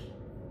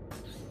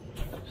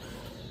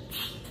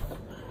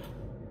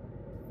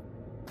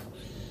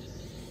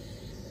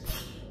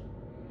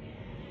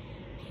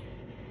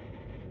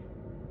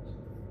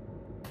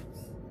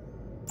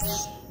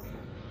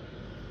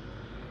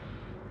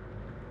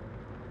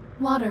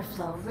 Water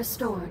flow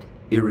restored.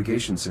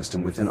 Irrigation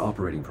system within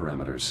operating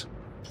parameters.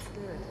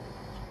 Good.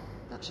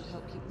 That should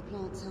help keep the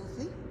plants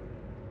healthy.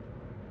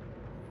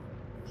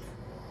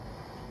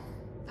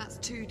 That's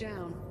 2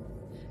 down.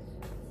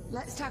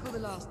 Let's tackle the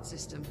last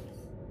system.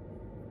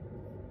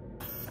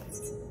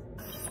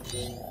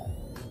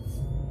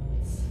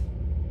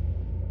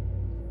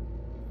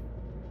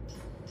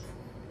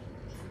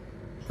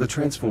 The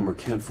transformer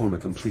can't form a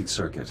complete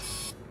circuit.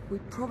 We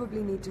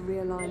probably need to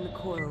realign the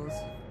coils.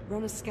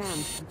 Run a scan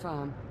to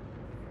confirm.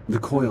 The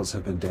coils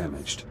have been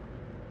damaged.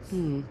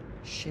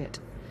 Shit.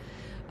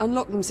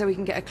 Unlock them so we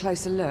can get a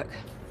closer look.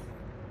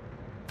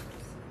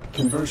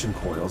 Conversion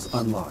coils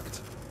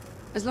unlocked.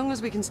 As long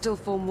as we can still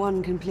form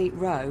one complete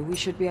row, we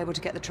should be able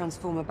to get the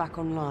transformer back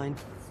online.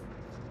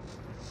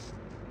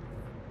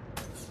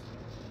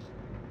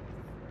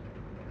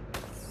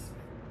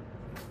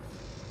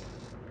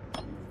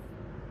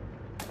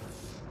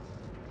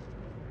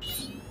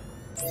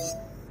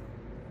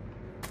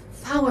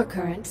 Power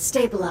current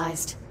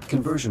stabilized.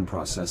 Conversion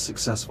process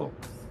successful.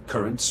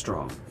 Current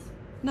strong.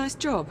 Nice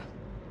job.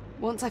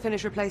 Once I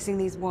finish replacing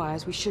these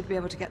wires, we should be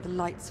able to get the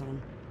lights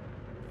on.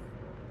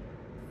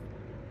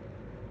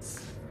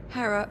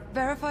 Hera,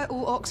 verify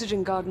all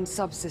Oxygen Garden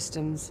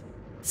subsystems.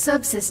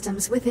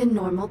 Subsystems within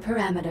normal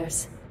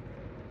parameters.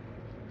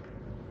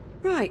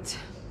 Right.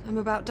 I'm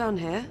about done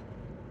here.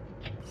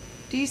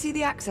 Do you see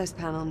the access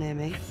panel near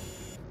me?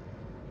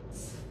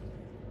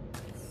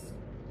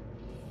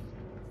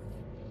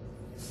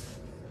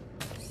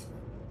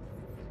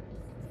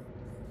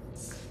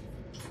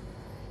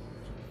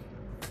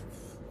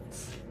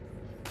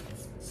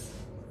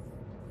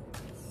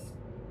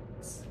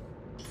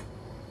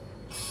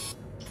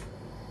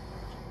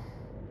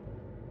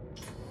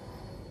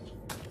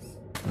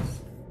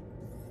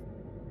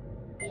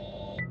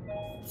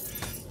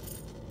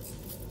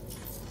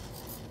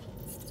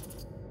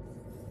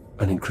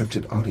 An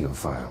encrypted audio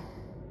file.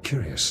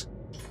 Curious.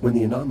 When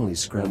the Anomaly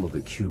scrambled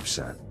the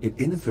CubeSat, it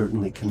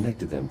inadvertently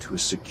connected them to a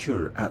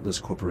secure Atlas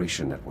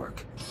Corporation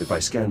network. If I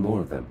scan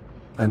more of them,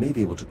 I may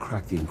be able to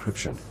crack the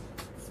encryption.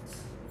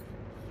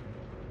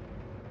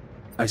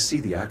 I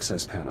see the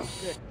access panel.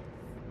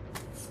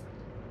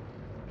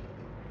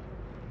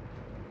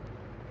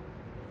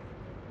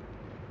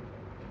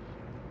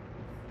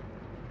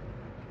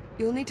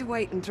 You'll need to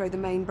wait and throw the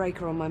main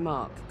breaker on my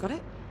mark. Got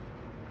it?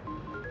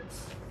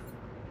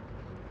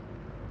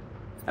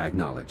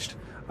 Acknowledged.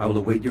 I will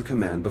await your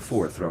command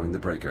before throwing the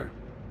breaker.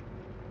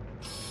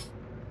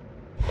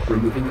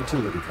 Removing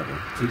utility cover.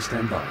 Please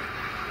stand by.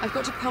 I've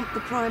got to pump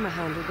the primer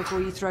handle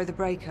before you throw the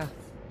breaker.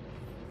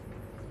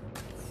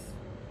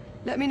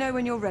 Let me know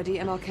when you're ready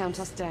and I'll count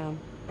us down.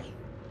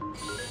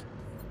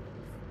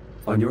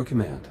 On your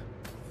command.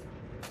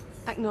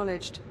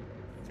 Acknowledged.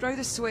 Throw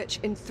the switch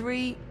in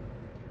 3,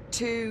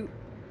 2,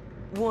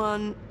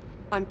 1.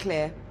 I'm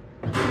clear.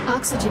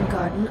 Oxygen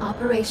garden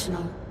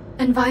operational.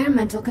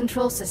 Environmental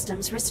control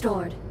systems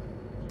restored.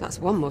 That's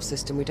one more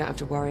system we don't have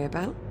to worry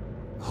about.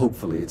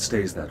 Hopefully it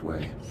stays that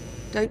way.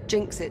 Don't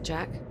jinx it,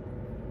 Jack.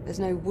 There's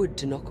no wood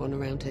to knock on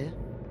around here.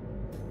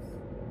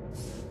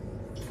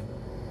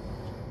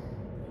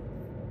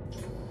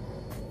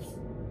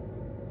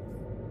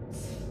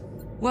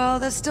 Well,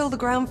 there's still the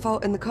ground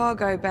fault in the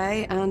cargo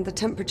bay and the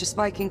temperature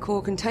spike in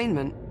core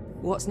containment.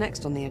 What's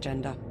next on the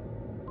agenda?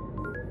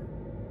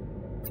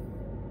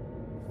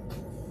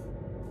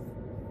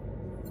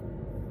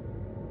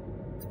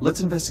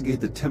 Let's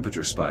investigate the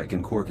temperature spike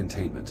in core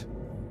containment.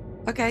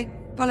 Okay,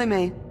 follow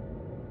me.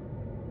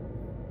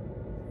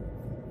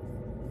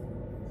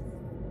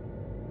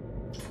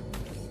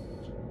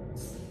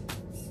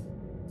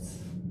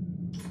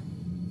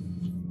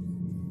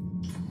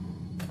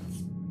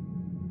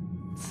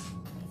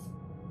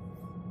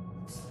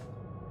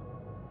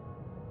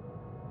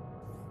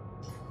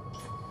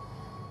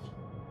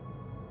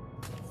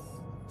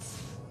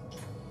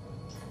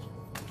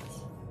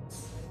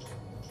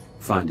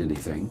 Find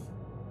anything?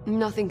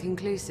 Nothing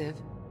conclusive.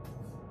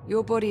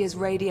 Your body is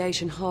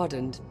radiation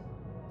hardened.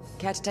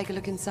 Care to take a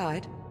look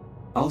inside?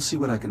 I'll see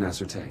what I can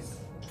ascertain.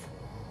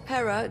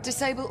 Hera,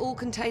 disable all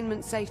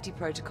containment safety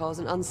protocols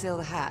and unseal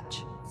the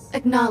hatch.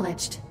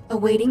 Acknowledged.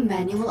 Awaiting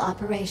manual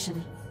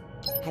operation.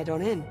 Head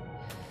on in.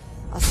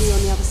 I'll see you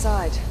on the other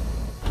side.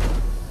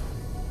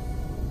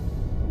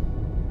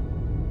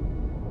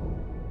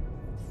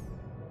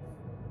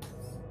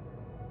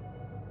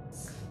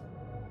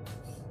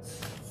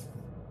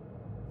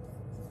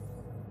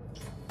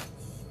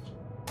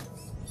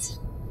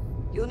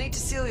 You'll need to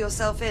seal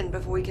yourself in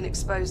before we can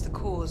expose the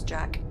cause,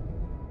 Jack.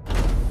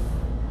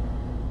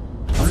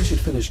 I should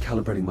finish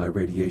calibrating my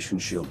radiation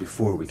shield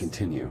before we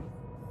continue.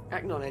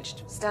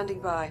 Acknowledged.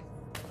 Standing by.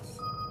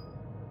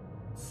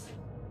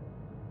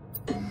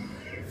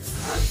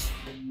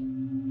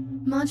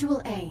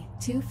 Module A,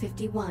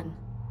 251.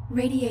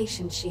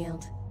 Radiation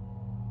shield.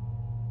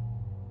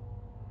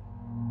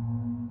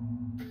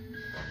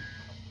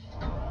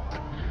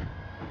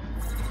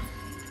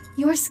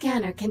 Your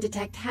scanner can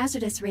detect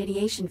hazardous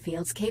radiation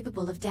fields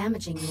capable of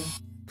damaging you.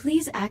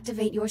 Please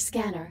activate your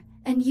scanner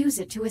and use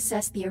it to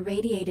assess the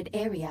irradiated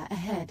area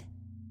ahead.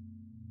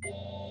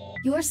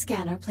 Your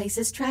scanner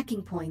places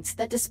tracking points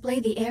that display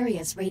the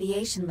area's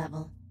radiation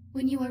level.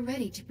 When you are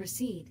ready to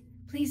proceed,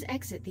 please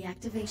exit the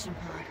activation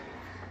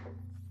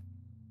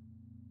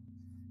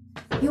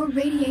pod. Your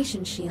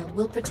radiation shield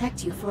will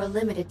protect you for a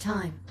limited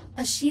time.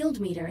 A shield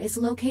meter is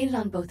located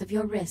on both of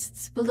your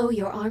wrists below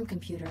your arm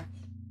computer.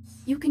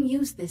 You can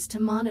use this to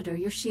monitor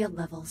your shield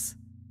levels.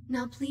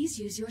 Now please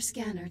use your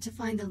scanner to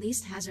find the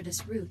least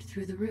hazardous route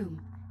through the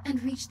room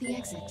and reach the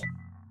exit.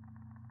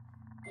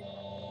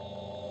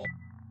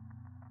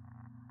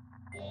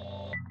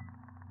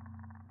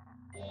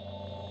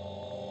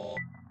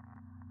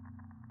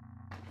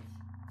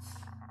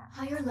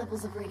 Higher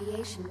levels of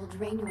radiation will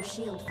drain your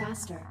shield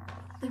faster.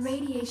 The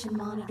radiation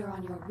monitor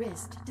on your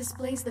wrist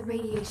displays the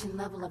radiation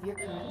level of your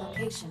current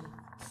location.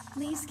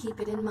 Please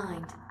keep it in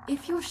mind.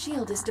 If your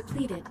shield is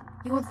depleted,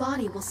 your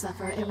body will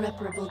suffer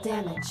irreparable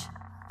damage.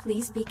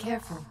 Please be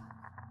careful.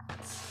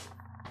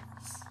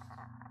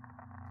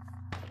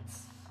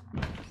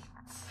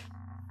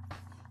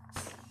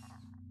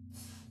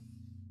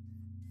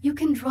 You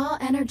can draw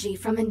energy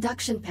from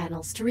induction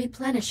panels to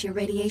replenish your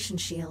radiation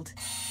shield.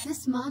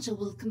 This module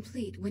will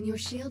complete when your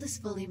shield is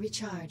fully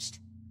recharged.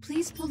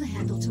 Please pull the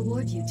handle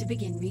toward you to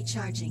begin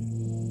recharging.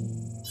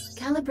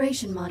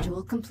 Calibration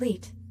module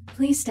complete.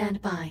 Please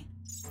stand by.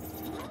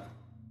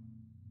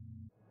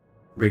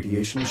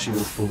 Radiation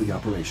shield fully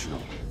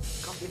operational.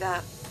 Copy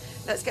that.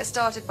 Let's get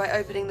started by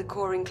opening the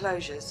core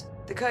enclosures.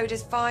 The code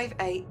is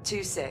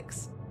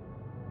 5826.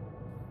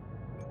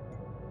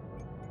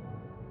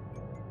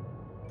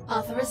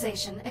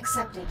 Authorization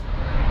accepted.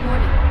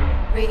 Warning.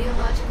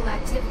 Radiological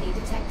activity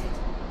detected.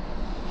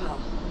 Well,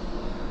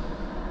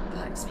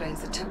 that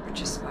explains the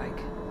temperature spike.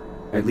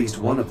 At least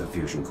one of the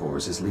fusion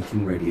cores is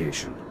leaking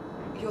radiation.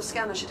 Your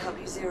scanner should help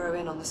you zero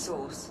in on the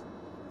source.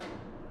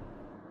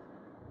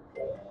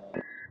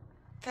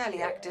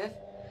 Fairly active.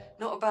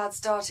 Not a bad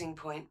starting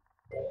point.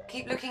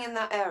 Keep looking in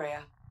that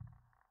area.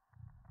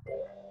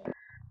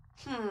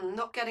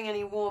 Not getting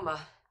any warmer.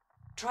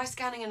 Try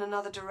scanning in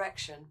another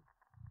direction.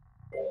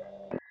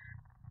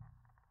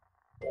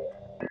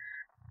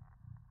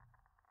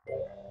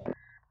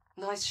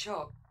 Nice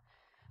shot.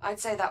 I'd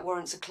say that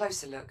warrants a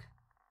closer look.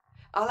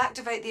 I'll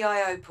activate the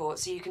I/O port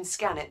so you can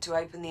scan it to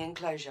open the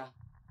enclosure.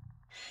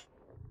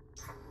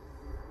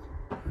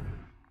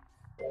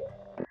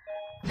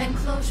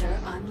 Enclosure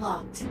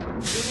unlocked. You'll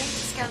need to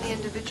scan the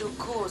individual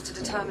cores to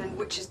determine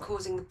which is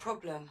causing the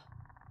problem.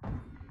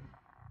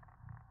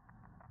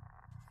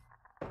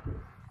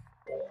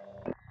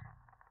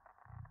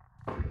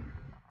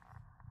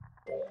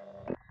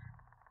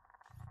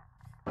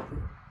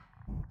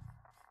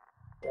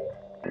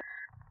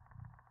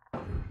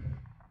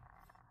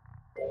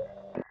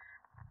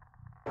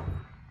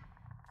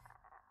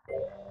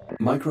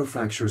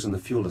 Microfractures in the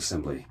fuel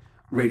assembly.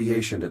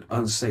 Radiation at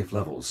unsafe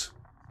levels.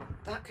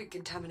 That could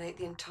contaminate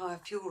the entire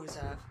fuel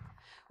reserve.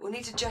 We'll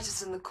need to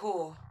jettison the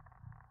core.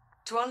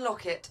 To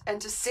unlock it,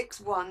 enter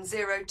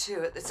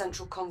 6102 at the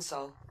central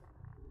console.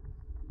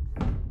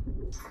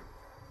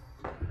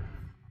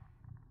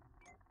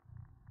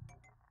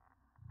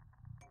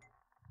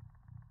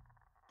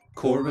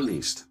 Core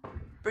released.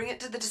 Bring it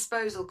to the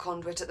disposal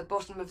conduit at the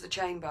bottom of the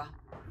chamber.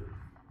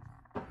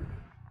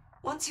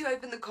 Once you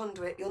open the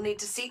conduit, you'll need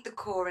to seat the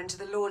core into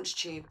the launch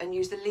tube and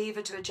use the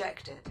lever to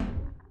eject it.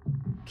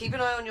 Keep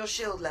an eye on your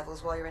shield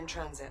levels while you're in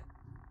transit.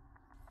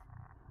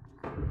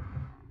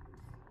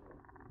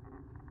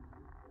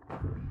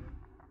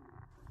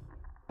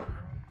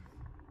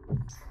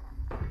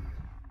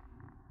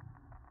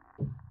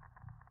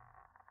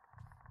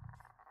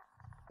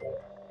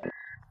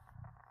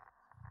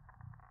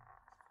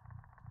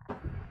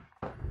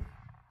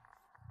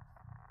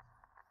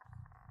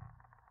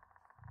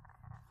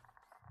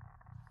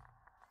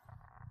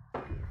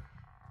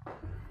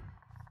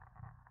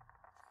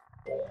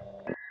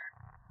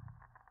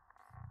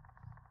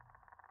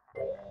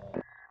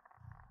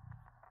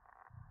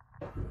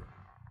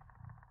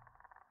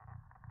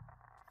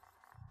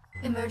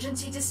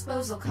 Emergency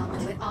disposal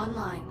conduit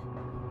online.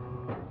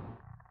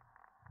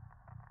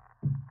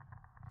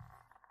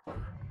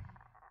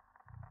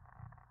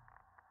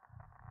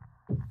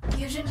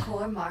 Fusion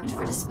core marked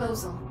for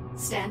disposal.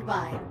 Stand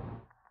by.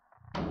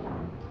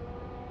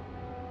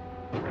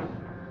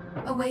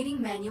 Awaiting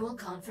manual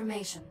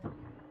confirmation.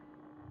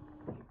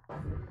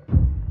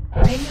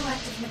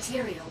 Radioactive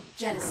material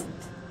jettisoned.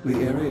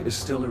 The area is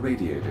still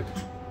irradiated.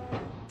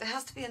 There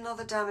has to be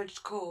another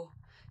damaged core.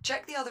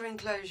 Check the other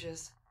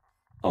enclosures.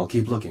 I'll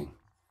keep looking.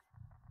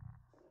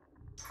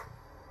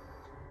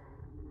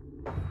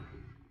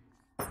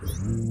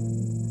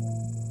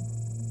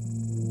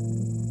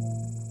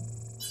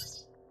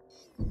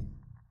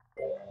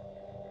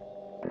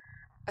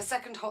 A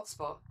second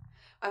hotspot.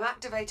 I'm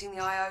activating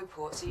the I/O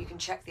port so you can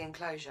check the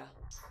enclosure.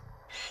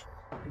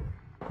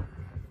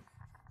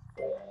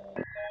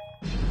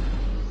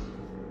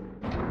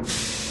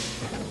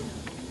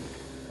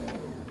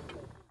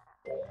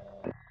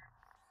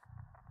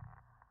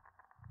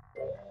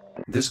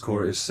 This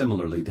core is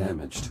similarly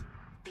damaged.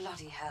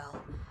 Bloody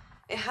hell.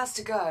 It has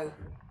to go.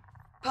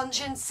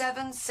 Punch in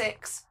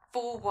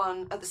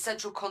 7641 at the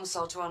central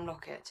console to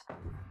unlock it.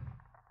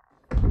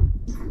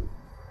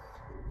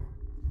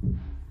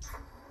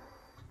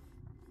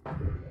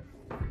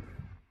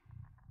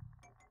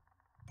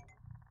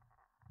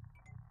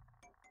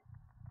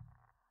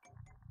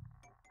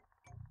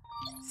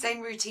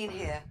 Same routine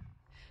here.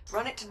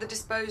 Run it to the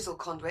disposal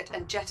conduit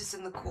and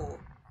jettison the core.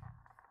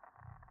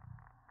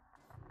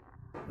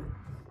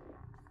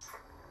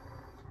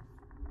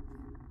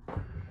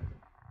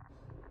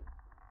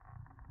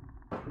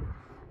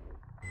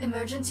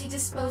 Emergency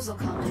disposal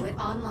conduit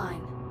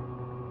online.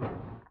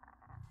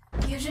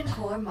 Fusion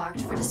core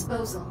marked for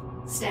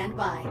disposal. Stand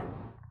by.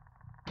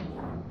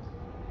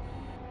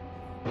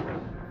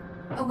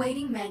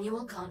 Awaiting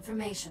manual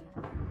confirmation.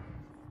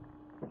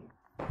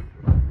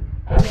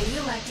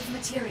 Radioactive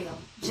material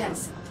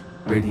jettisoned.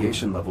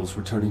 Radiation levels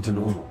returning to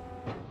normal.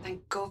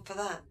 Thank God for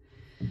that.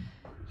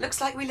 Looks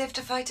like we live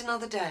to fight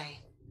another day.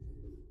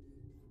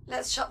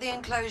 Let's shut the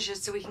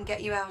enclosures so we can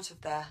get you out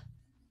of there.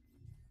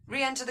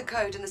 Re-enter the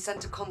code in the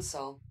center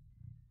console.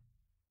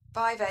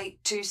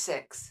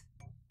 5826.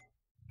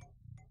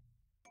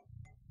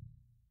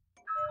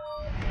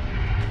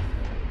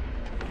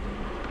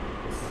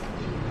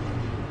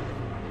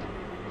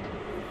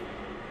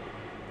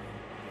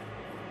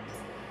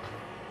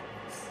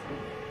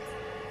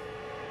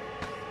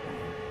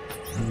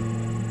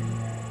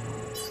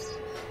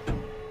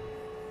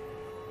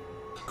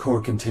 Core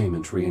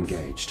containment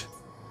re-engaged.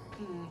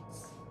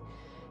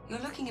 You're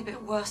looking a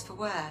bit worse for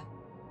wear.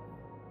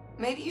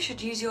 Maybe you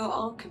should use your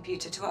ARM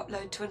computer to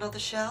upload to another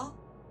shell?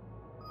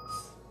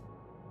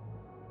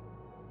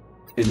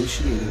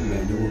 Initiating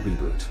manual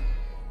reboot.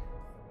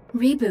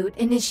 Reboot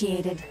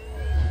initiated.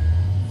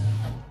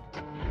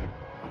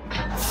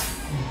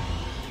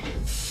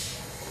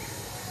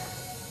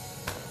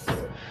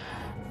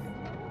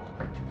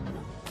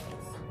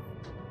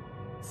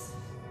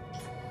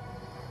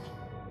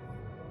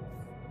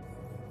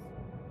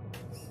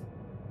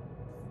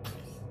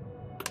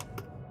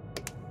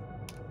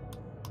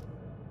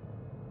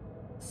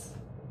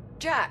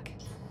 Jack!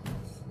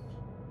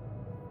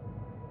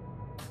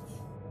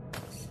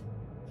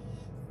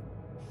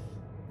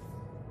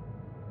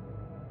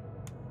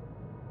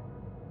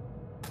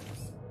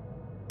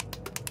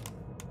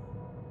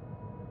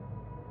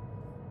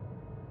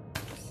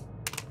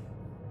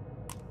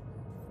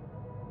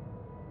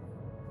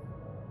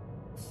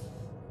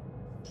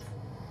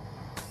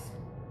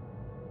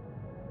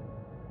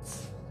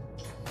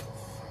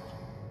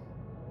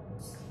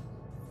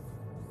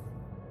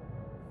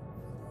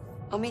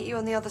 I'll meet you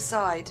on the other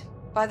side,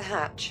 by the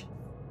hatch.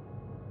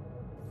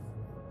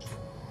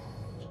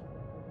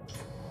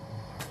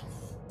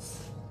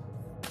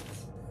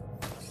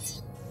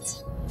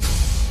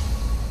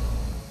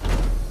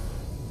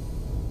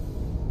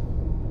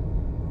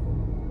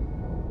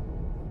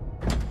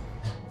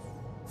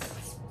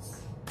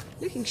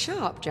 Looking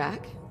sharp,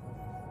 Jack.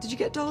 Did you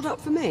get dolled up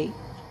for me?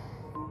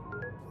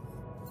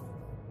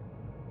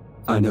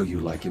 I know you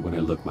like it when I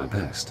look my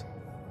best.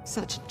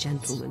 Such a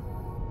gentleman.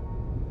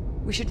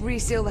 We should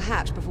reseal the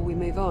hatch before we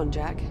move on,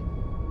 Jack.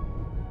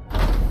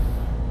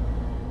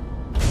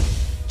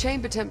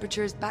 Chamber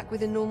temperature is back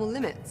within normal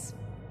limits.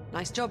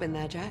 Nice job in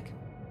there, Jack.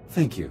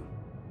 Thank you.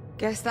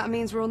 Guess that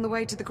means we're on the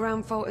way to the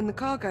ground fault in the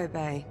cargo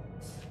bay.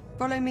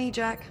 Follow me,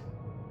 Jack.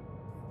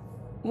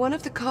 One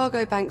of the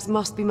cargo banks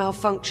must be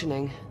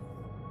malfunctioning.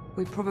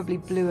 We probably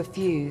blew a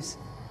fuse.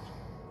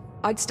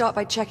 I'd start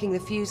by checking the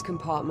fuse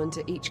compartment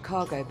at each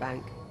cargo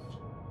bank.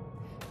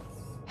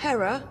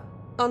 Hera,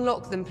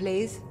 unlock them,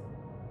 please.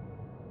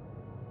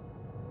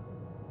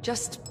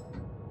 Just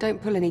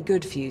don't pull any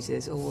good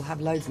fuses, or we'll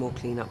have loads more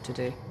cleanup to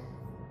do.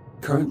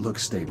 Current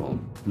looks stable.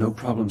 No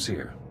problems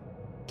here.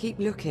 Keep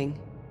looking.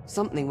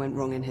 Something went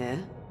wrong in here.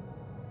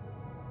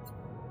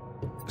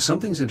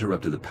 Something's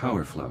interrupted the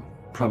power flow.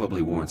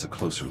 Probably warrants a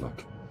closer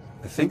look.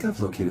 I think I've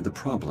located the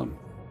problem.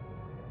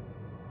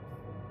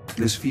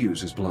 This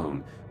fuse is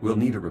blown. We'll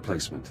need a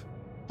replacement.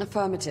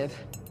 Affirmative.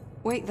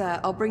 Wait there,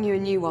 I'll bring you a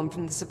new one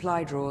from the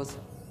supply drawers.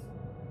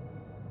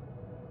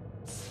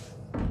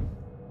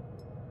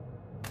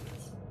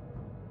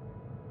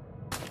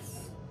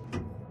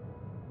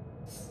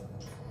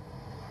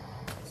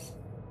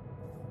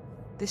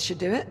 This should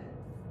do it.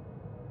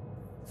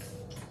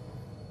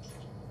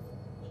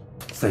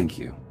 Thank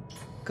you.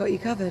 Got you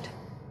covered.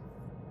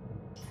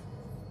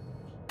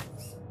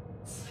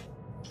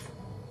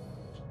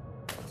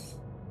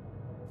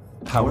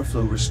 Power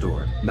flow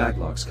restored.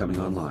 Maglocks coming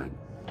online.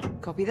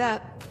 Copy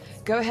that.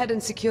 Go ahead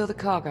and secure the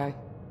cargo.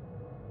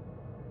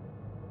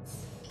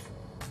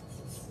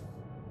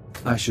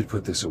 I should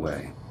put this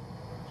away.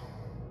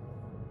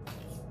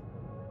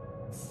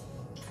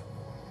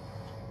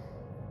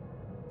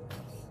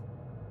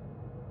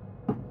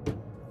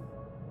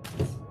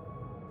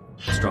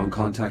 Strong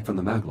contact from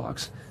the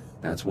maglocks.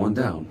 That's one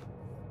down.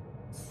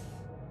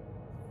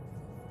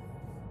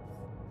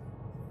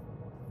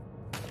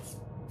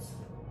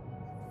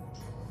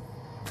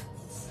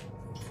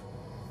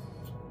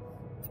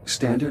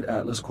 Standard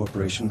Atlas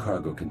Corporation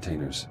cargo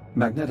containers,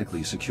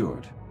 magnetically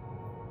secured.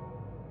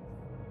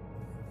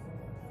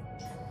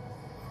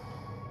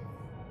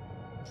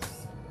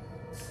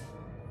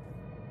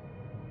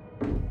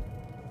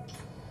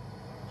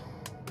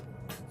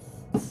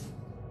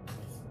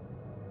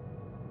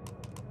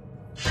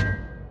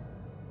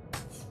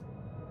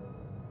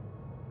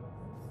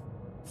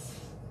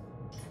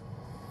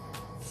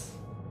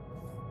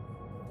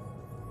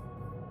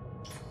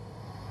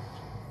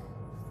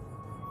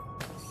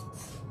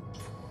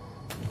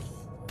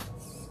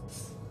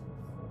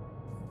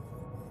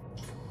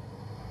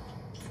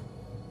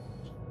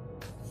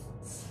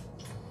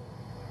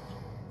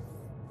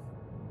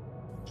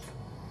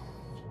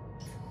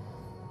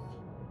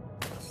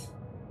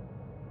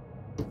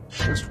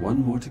 Just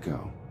one more to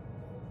go.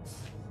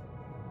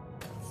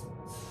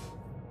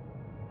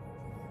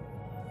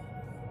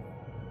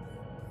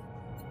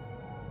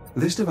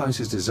 This device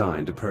is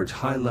designed to purge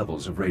high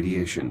levels of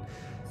radiation.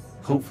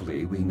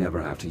 Hopefully, we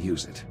never have to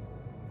use it.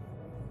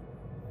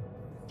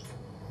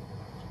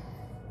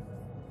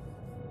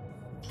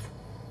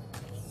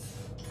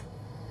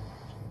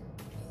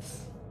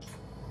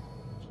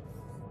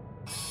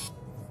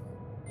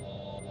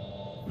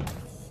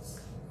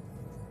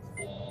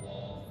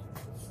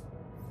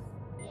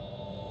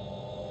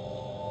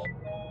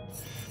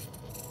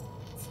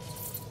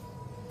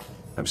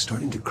 I'm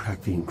starting to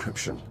crack the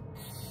encryption.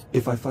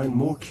 If I find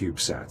more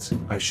CubeSats,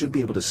 I should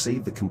be able to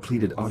save the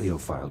completed audio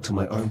file to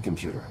my ARM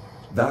computer.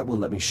 That will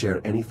let me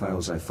share any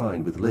files I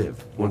find with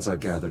Liv once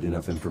I've gathered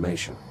enough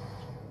information.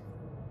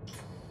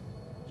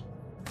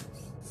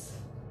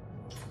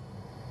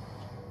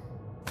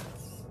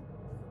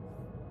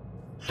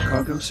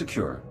 Cargo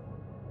secure.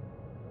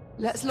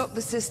 Let's lock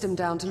the system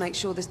down to make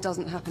sure this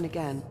doesn't happen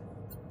again.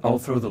 I'll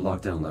throw the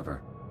lockdown lever.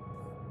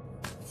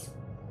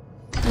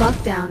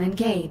 Lockdown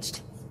engaged.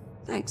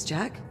 Thanks,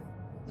 Jack.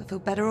 I feel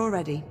better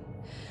already.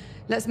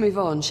 Let's move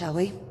on, shall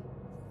we?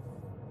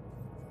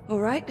 All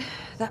right,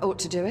 that ought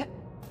to do it.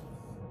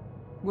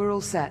 We're all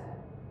set.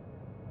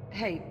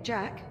 Hey,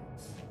 Jack.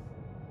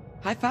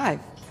 High five.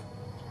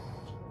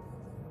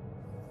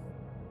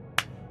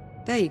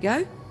 There you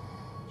go.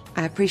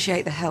 I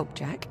appreciate the help,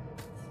 Jack.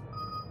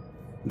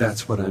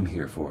 That's what I'm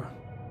here for.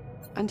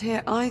 And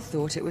here I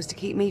thought it was to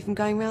keep me from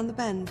going round the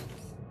bend.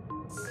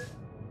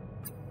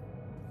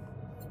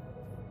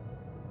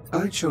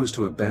 I chose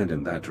to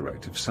abandon that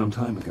directive some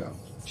time ago.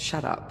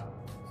 Shut up.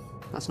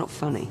 That's not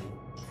funny.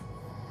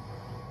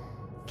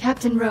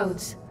 Captain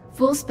Rhodes,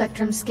 full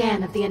spectrum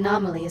scan of the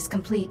anomaly is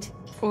complete.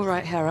 All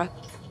right, Hera.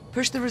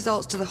 Push the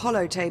results to the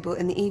holo table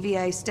in the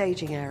EVA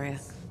staging area.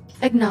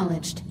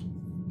 Acknowledged.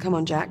 Come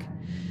on, Jack.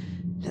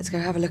 Let's go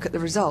have a look at the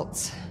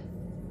results.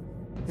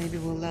 Maybe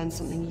we'll learn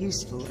something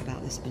useful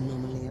about this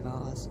anomaly of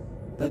ours.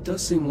 That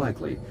does seem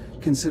likely,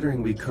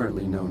 considering we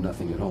currently know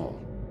nothing at all.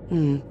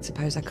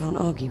 Suppose I can't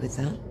argue with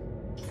that.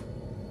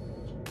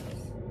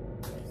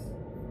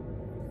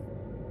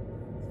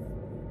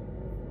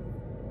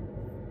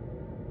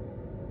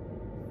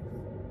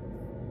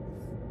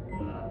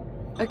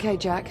 Okay,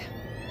 Jack.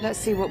 Let's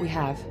see what we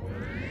have.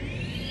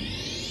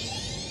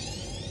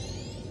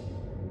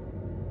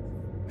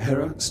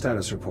 Hera,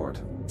 status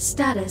report.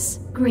 Status,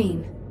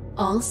 green.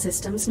 All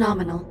systems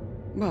nominal.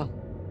 Well,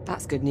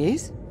 that's good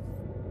news.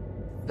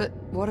 But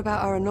what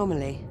about our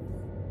anomaly?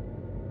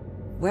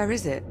 Where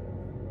is it?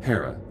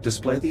 Hera,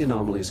 display the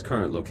anomaly's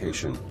current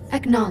location.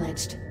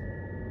 Acknowledged.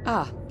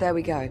 Ah, there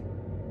we go.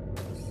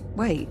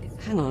 Wait,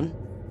 hang on.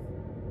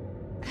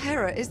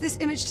 Hera, is this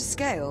image to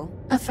scale?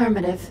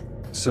 Affirmative.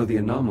 So the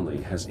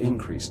anomaly has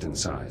increased in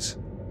size.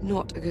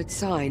 Not a good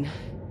sign.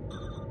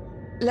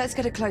 Let's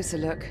get a closer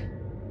look.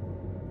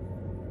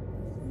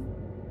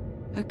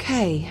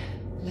 Okay,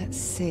 let's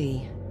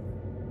see.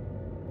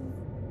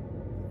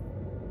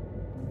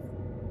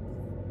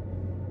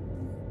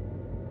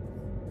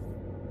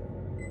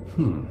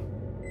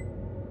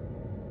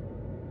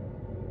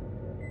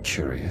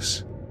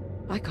 Curious.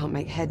 I can't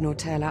make head nor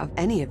tail out of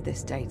any of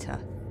this data.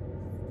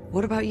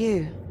 What about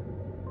you?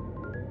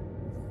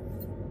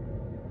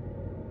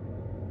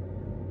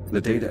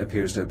 The data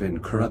appears to have been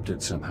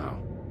corrupted somehow.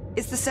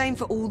 It's the same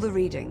for all the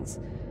readings.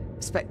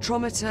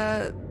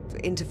 Spectrometer,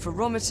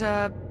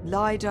 interferometer,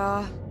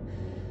 LiDAR...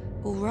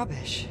 all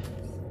rubbish.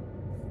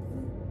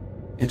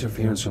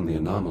 Interference from the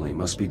anomaly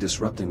must be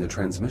disrupting the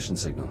transmission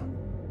signal.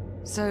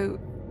 So,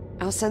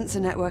 our sensor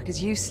network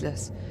is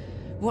useless.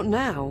 What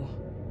now?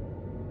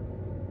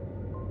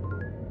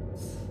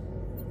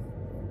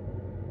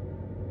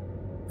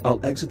 I'll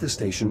exit the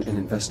station and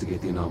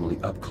investigate the anomaly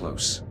up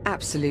close.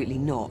 Absolutely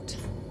not.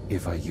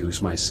 If I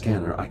use my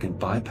scanner, I can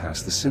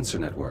bypass the sensor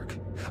network.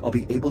 I'll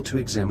be able to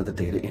examine the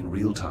data in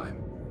real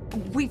time.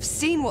 We've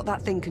seen what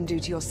that thing can do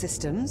to your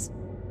systems.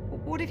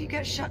 What if you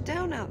get shut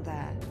down out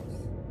there?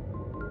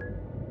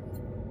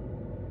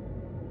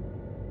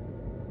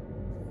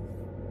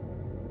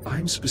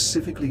 I'm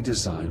specifically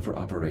designed for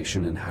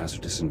operation in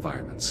hazardous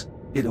environments.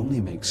 It only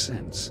makes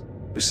sense.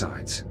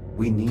 Besides,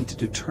 we need to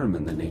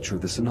determine the nature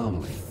of this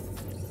anomaly.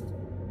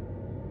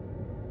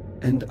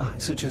 And I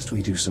suggest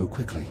we do so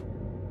quickly.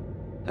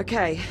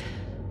 Okay.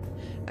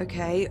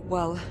 Okay,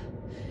 well...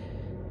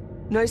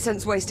 no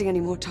sense wasting any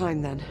more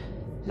time then.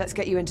 Let's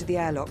get you into the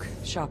airlock,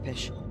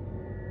 sharpish.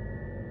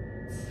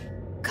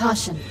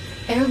 Caution.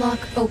 Airlock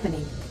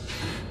opening.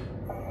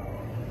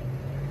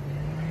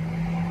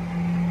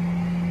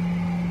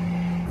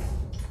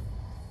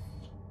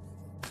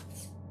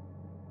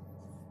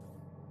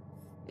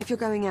 If you're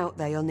going out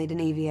there, you'll need an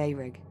EVA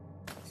rig.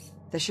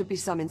 There should be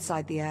some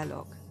inside the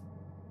airlock.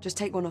 Just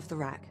take one off the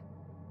rack.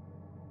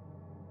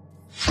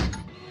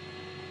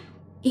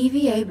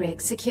 EVA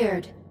rig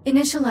secured.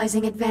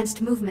 Initializing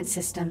advanced movement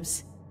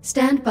systems.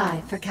 Stand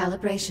by for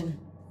calibration.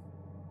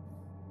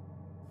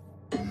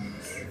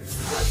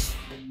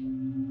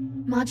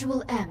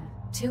 Module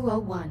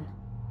M-201.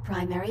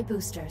 Primary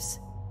boosters.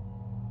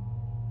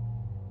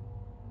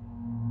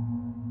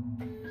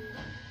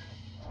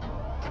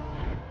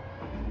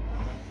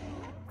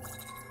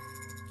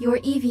 Your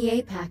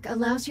EVA pack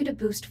allows you to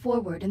boost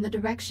forward in the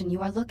direction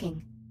you are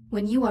looking.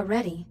 When you are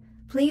ready,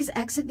 please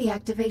exit the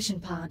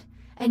activation pod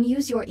and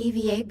use your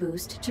EVA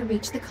boost to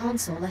reach the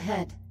console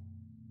ahead.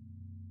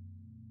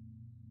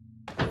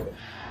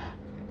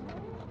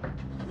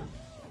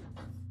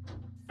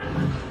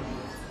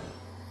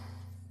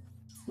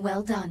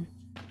 Well done.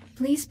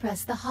 Please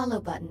press the hollow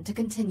button to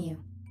continue.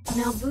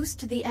 Now boost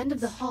to the end of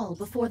the hall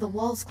before the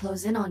walls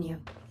close in on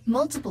you.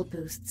 Multiple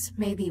boosts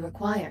may be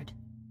required.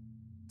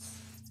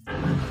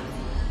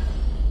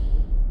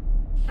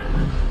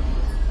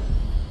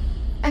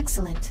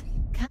 Excellent.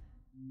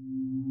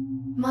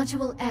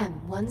 Module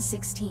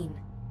M-116.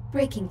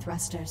 Braking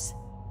thrusters.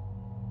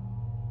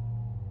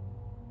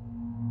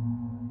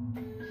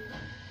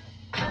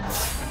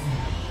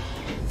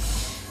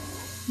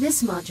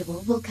 This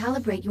module will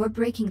calibrate your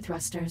braking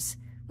thrusters,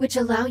 which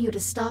allow you to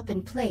stop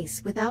in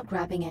place without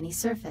grabbing any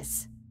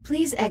surface.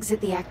 Please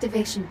exit the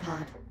activation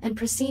pod and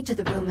proceed to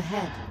the room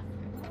ahead.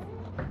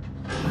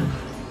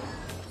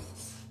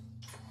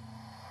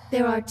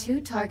 There are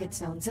 2 target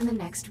zones in the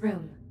next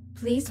room.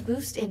 Please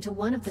boost into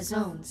one of the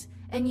zones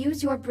and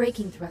use your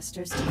braking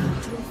thrusters to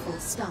come to a full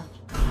stop.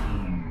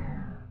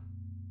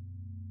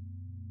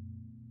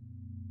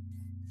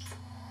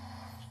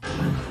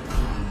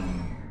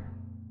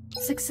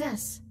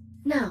 Success.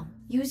 Now,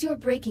 use your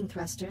braking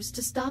thrusters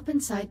to stop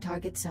inside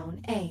target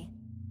zone A.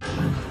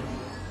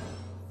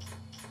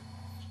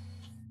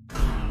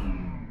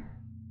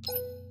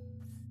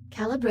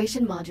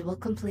 Calibration module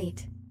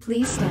complete.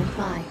 Please stand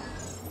by.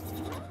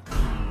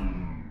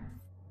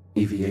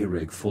 EVA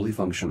rig fully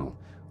functional,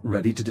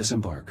 ready to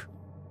disembark.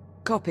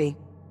 Copy.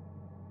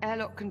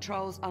 Airlock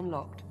controls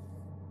unlocked.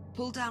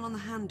 Pull down on the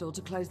handle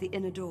to close the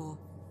inner door.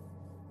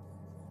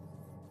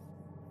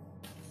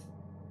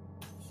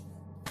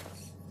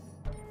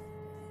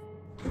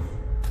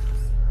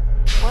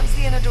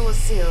 door's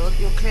sealed,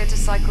 you're clear to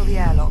cycle the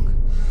airlock.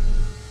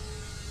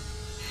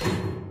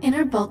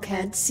 Inner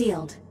bulkhead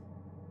sealed.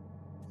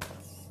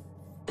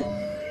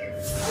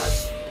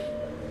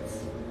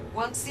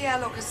 Once the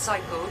airlock is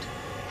cycled,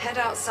 head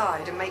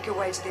outside and make your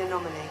way to the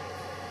anomaly.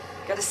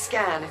 Get a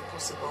scan if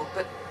possible,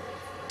 but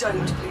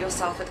don't put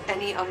yourself at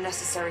any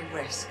unnecessary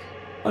risk.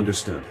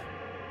 Understood.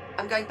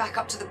 I'm going back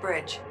up to the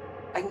bridge.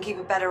 I can keep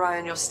a better eye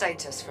on your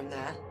status from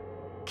there.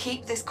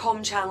 Keep this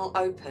comm channel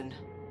open.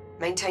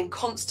 Maintain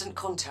constant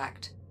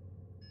contact.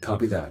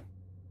 Copy that.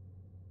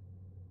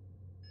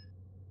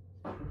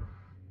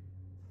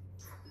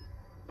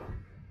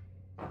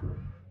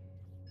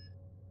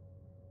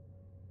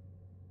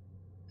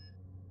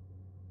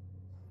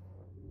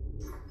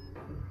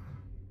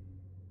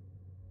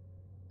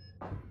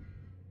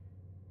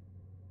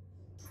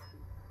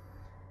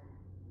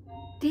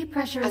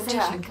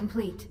 Depressurization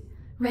complete.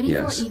 Ready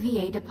Yes. for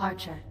EVA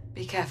departure.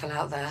 Be careful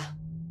out there.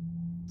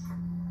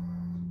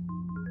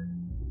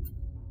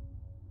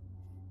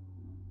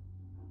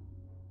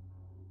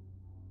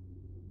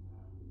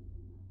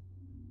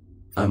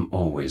 I'm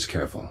always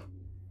careful.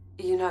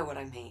 You know what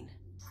I mean.